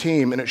and your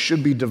team, and it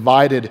should be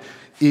divided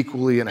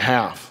equally in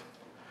half.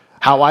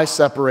 How I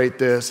separate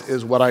this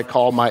is what I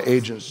call my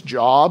agent's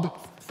job,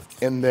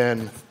 and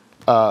then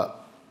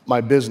my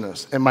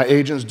business. And my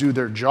agents do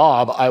their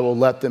job, I will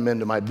let them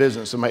into my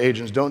business. And my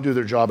agents don't do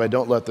their job, I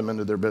don't let them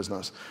into their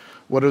business.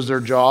 What is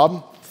their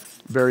job?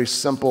 Very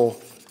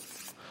simple.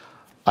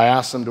 I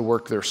ask them to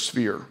work their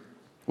sphere,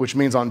 which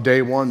means on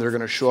day one, they're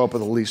going to show up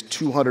with at least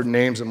 200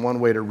 names and one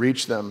way to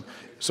reach them,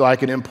 so I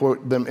can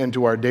import them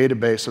into our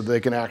database so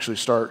they can actually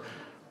start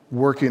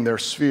working their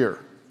sphere.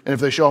 And if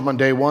they show up on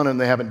day one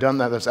and they haven't done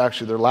that, that's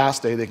actually their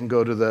last day, they can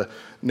go to the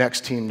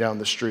next team down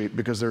the street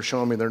because they're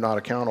showing me they're not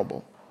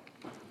accountable.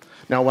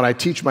 Now, when I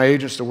teach my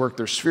agents to work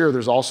their sphere,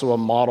 there's also a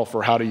model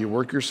for how do you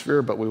work your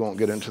sphere, but we won't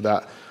get into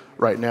that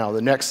right now.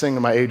 The next thing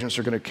that my agents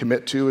are going to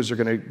commit to is they're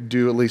going to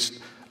do at least,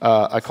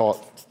 I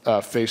call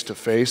it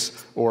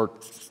face-to-face, or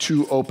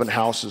 2 open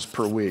houses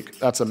per week.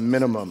 That's a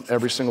minimum.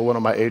 Every single one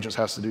of my agents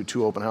has to do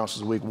 2 open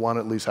houses a week. 1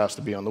 at least has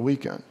to be on the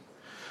weekend.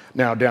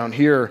 Now, down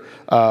here,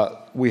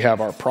 we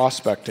have our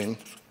prospecting.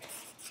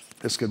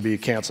 This could be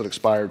canceled,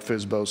 expired,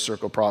 FSBO,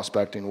 circle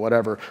prospecting,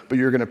 whatever, but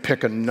you're gonna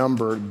pick a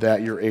number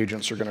that your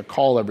agents are gonna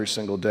call every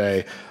single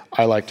day.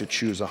 I like to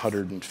choose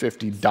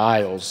 150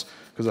 dials,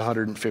 because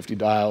 150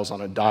 dials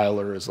on a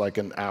dialer is like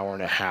an hour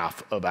and a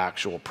half of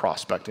actual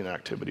prospecting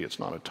activity. It's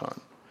not a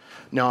ton.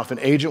 Now, if an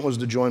agent was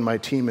to join my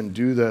team and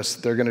do this,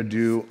 they're gonna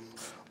do,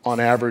 on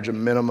average, a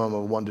minimum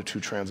of 1 to 2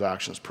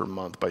 transactions per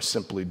month by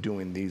simply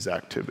doing these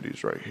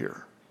activities right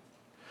here.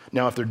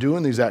 Now, if they're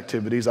doing these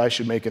activities, I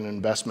should make an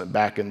investment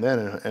back in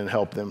them and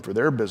help them for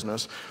their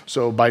business.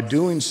 So by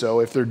doing so,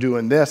 if they're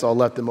doing this, I'll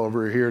let them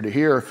over here to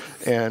here,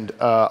 and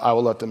I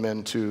will let them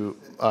into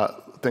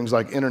things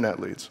like internet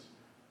leads.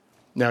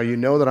 Now, you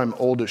know that I'm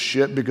old as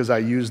shit because I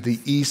use the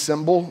E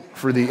symbol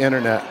for the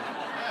internet.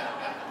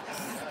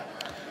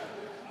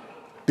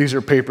 These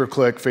are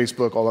pay-per-click,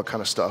 Facebook, all that kind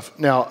of stuff.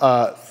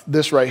 Now,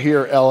 this right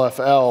here,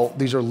 LFL,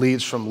 these are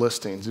leads from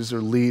listings. These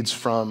are leads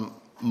from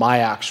my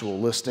actual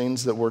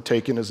listings that we're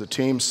taking as a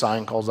team,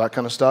 sign calls, that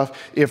kind of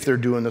stuff. If they're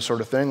doing this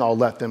sort of thing, I'll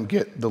let them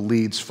get the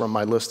leads from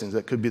my listings.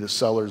 That could be the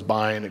sellers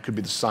buying, it could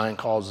be the sign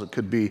calls, it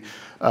could be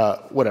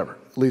whatever,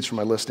 leads from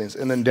my listings.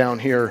 And then down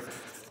here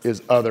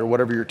is other,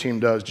 whatever your team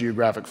does,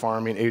 geographic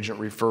farming,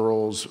 agent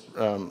referrals,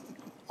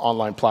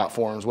 online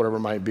platforms, whatever it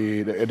might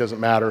be, it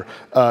doesn't matter.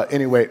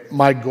 Anyway,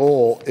 my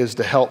goal is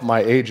to help my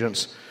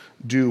agents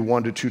do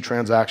 1 to 2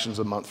 transactions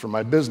a month for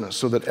my business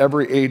so that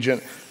every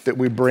agent that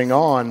we bring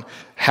on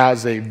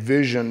has a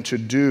vision to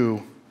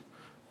do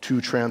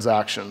 2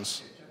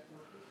 transactions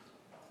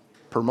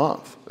per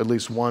month, at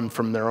least 1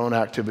 from their own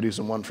activities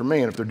and 1 from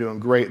me. And if they're doing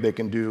great, they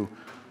can do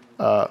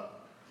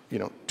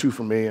 2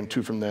 from me and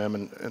 2 from them.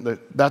 And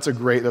that's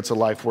a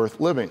life worth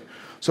living.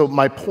 So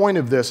my point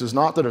of this is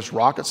not that it's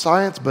rocket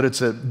science, but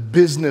it's a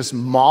business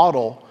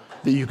model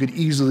that you could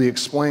easily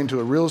explain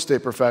to a real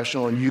estate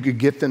professional and you could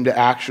get them to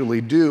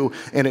actually do,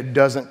 and it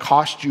doesn't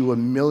cost you $1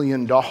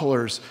 million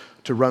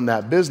to run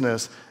that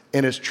business,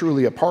 and it's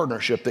truly a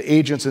partnership. The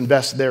agents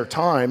invest their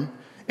time,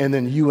 and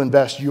then you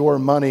invest your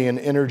money and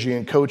energy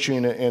and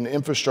coaching and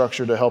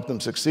infrastructure to help them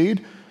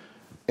succeed.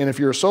 And if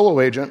you're a solo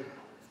agent,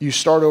 you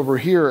start over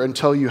here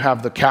until you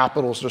have the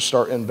capitals to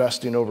start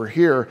investing over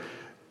here.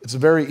 It's a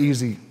very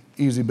easy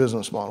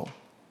business model.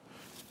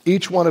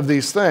 Each one of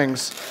these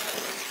things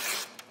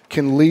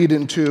can lead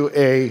into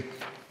a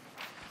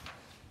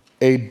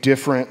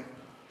different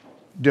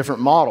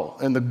model.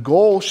 And the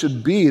goal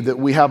should be that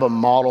we have a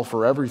model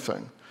for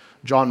everything.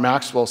 John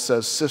Maxwell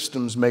says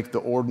systems make the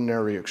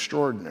ordinary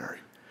extraordinary.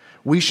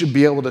 We should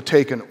be able to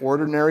take an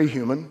ordinary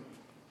human,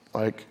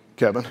 like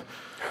Kevin,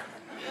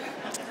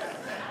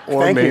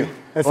 or Thank me, you.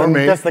 or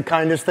me. That's the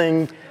kindest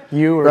thing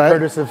you or Right?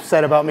 Curtis have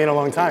said about me in a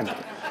long time.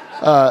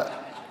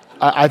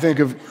 I think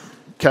of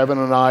Kevin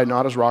and I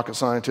not as rocket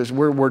scientists.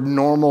 We're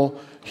normal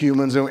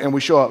humans, and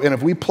we show up. And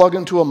if we plug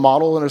into a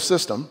model and a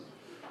system,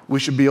 we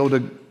should be able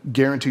to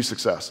guarantee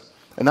success.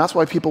 And that's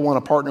why people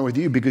want to partner with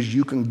you, because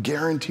you can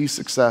guarantee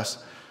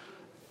success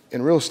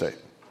in real estate.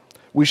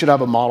 We should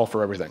have a model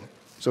for everything.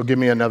 So give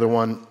me another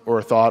one or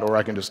a thought, or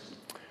I can just...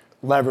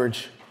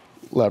 Leverage.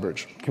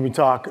 Can we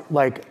talk,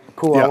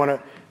 cool, Yeah.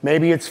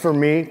 Maybe it's for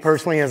me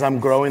personally as I'm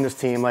growing this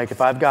team,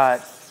 if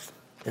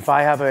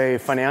I have a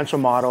financial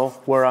model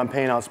where I'm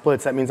paying out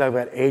splits, that means I've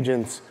got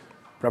agents,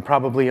 but I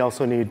probably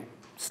also need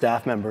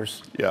staff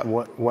members, Yeah.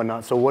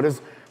 whatnot. So what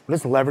does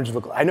leverage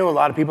look like? I know a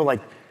lot of people,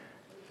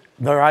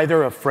 they're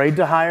either afraid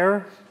to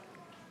hire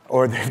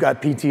or they've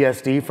got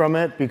PTSD from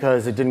it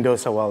because it didn't go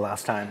so well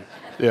last time.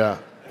 Yeah.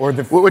 Or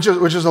Which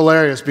is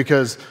hilarious,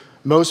 because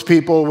most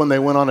people, when they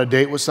went on a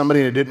date with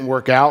somebody and it didn't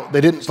work out,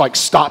 they didn't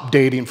stop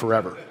dating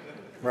forever.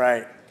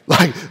 Right.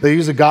 They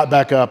usually got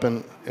back up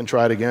and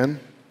tried again.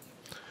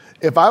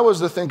 If I was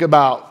to think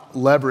about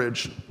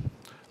leverage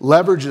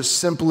is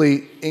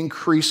simply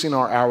increasing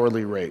our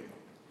hourly rate.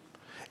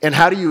 And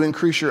how do you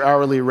increase your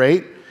hourly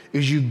rate?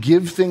 Is you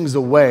give things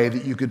away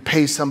that you could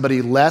pay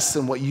somebody less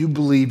than what you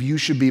believe you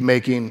should be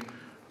making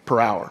per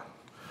hour.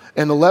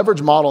 And the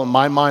leverage model in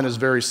my mind is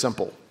very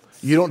simple.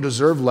 You don't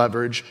deserve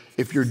leverage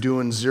if you're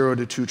doing 0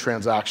 to 2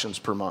 transactions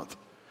per month.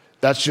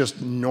 That's just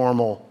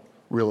normal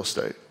real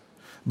estate.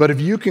 But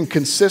if you can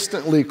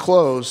consistently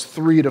close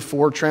 3 to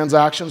 4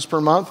 transactions per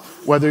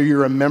month, whether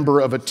you're a member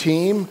of a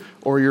team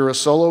or you're a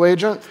solo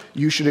agent,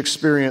 you should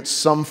experience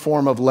some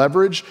form of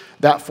leverage.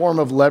 That form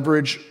of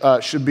leverage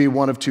should be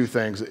one of 2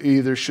 things. It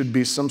either should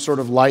be some sort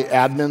of light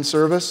admin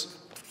service,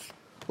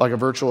 like a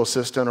virtual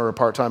assistant or a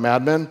part-time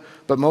admin,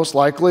 but most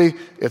likely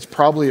it's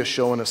probably a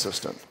showing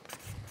assistant.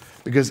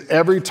 Because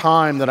every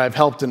time that I've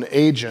helped an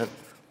agent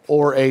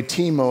or a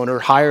team owner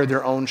hire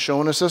their own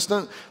showing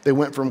assistant, they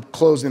went from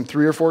closing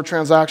 3 or 4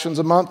 transactions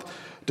a month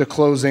to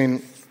closing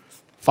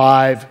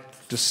 5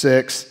 to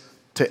 6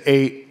 to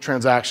 8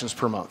 transactions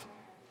per month.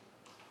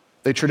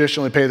 They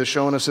traditionally pay the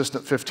showing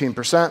assistant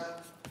 15%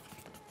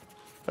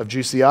 of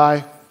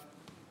GCI,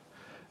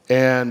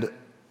 and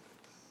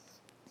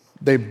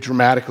they've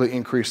dramatically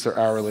increased their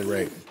hourly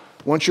rate.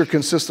 Once you're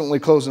consistently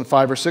closing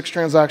 5 or 6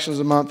 transactions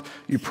a month,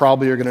 you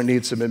probably are going to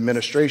need some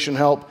administration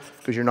help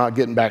because you're not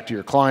getting back to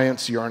your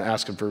clients, you aren't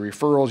asking for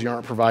referrals, you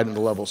aren't providing the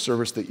level of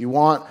service that you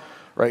want,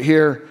 right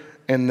here.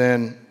 And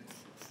then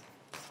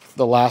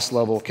the last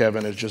level,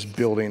 Kevin, is just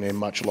building a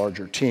much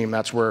larger team.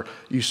 That's where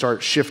you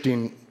start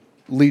shifting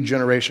lead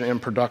generation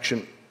and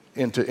production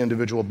into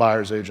individual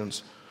buyer's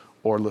agents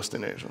or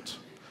listing agents.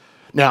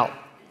 Now,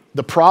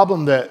 the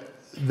problem that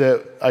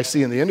I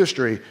see in the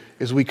industry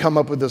is we come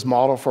up with this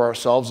model for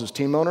ourselves as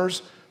team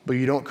owners, but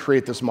you don't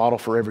create this model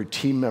for every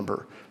team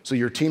member. So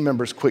your team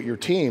members quit your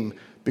team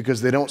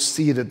because they don't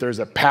see that there's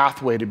a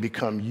pathway to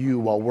become you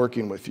while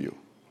working with you.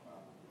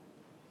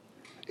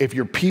 If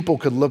your people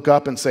could look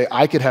up and say,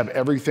 I could have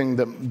everything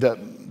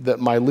that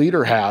my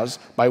leader has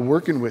by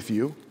working with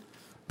you,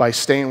 by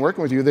staying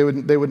working with you,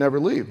 they would never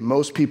leave.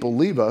 Most people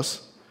leave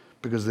us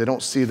because they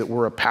don't see that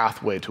we're a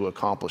pathway to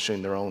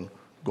accomplishing their own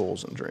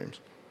goals and dreams.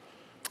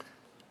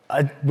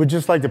 I would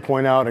just like to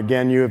point out,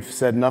 again, you have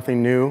said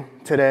nothing new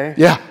today.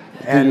 Yeah,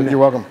 and you're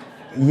welcome.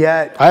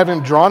 Yet, I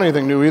haven't drawn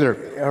anything new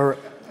either.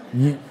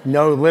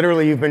 No,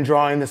 literally, you've been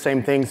drawing the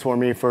same things for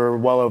me for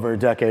well over a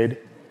decade.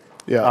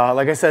 Yeah.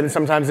 Like I said,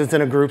 sometimes it's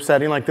in a group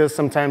setting like this.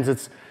 Sometimes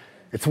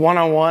it's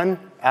one-on-one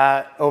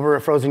over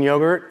a frozen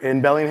yogurt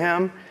in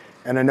Bellingham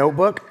and a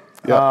notebook.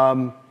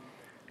 Yeah.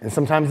 And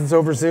sometimes it's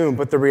over Zoom.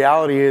 But the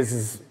reality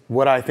is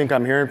what I think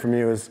I'm hearing from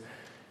you is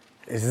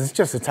this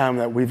just a time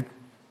that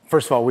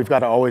first of all, we've got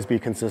to always be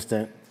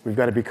consistent. We've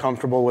got to be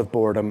comfortable with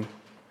boredom.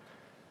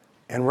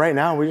 And right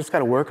now, we just got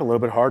to work a little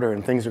bit harder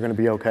and things are going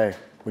to be okay.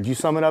 Would you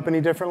sum it up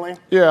any differently?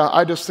 Yeah,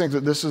 I just think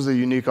that this is a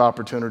unique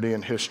opportunity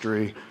in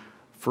history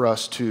for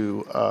us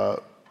to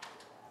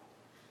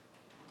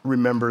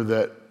remember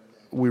that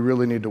we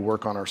really need to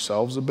work on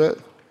ourselves a bit.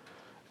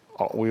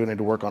 We need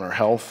to work on our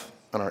health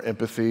and our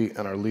empathy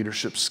and our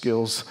leadership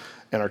skills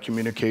and our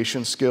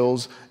communication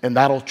skills, and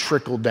that'll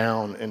trickle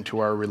down into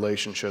our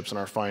relationships and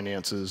our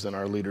finances and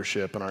our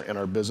leadership and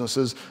our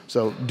businesses.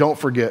 So don't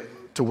forget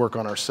to work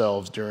on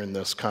ourselves during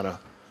this kind of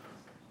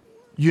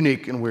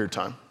unique and weird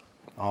time.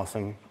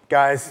 Awesome.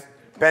 Guys,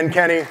 Ben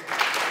Kinney.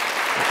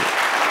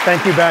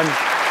 Thank you, Ben.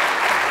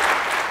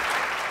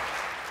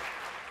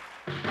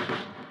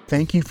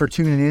 Thank you for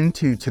tuning in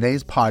to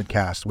today's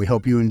podcast. We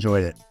hope you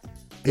enjoyed it.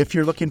 If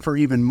you're looking for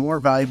even more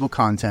valuable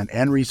content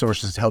and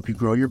resources to help you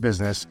grow your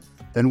business,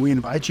 then we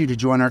invite you to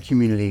join our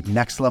community,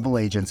 Next Level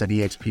Agents at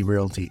eXp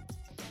Realty.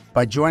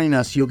 By joining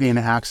us, you'll gain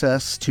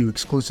access to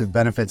exclusive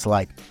benefits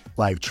like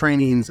live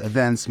trainings,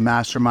 events,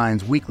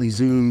 masterminds, weekly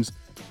Zooms,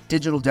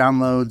 digital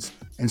downloads,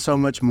 and so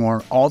much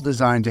more, all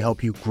designed to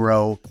help you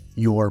grow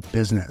your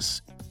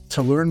business.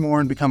 To learn more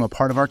and become a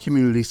part of our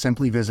community,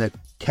 simply visit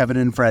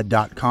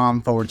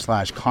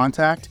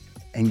kevinandfred.com/contact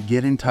and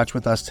get in touch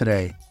with us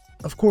today.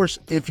 Of course,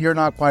 if you're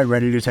not quite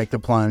ready to take the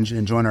plunge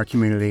and join our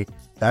community,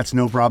 that's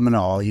no problem at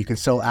all. You can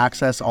still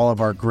access all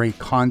of our great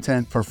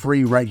content for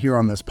free right here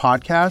on this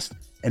podcast.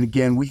 And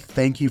again, we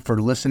thank you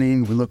for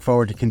listening. We look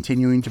forward to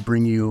continuing to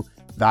bring you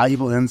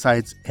valuable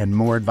insights and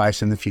more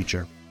advice in the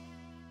future.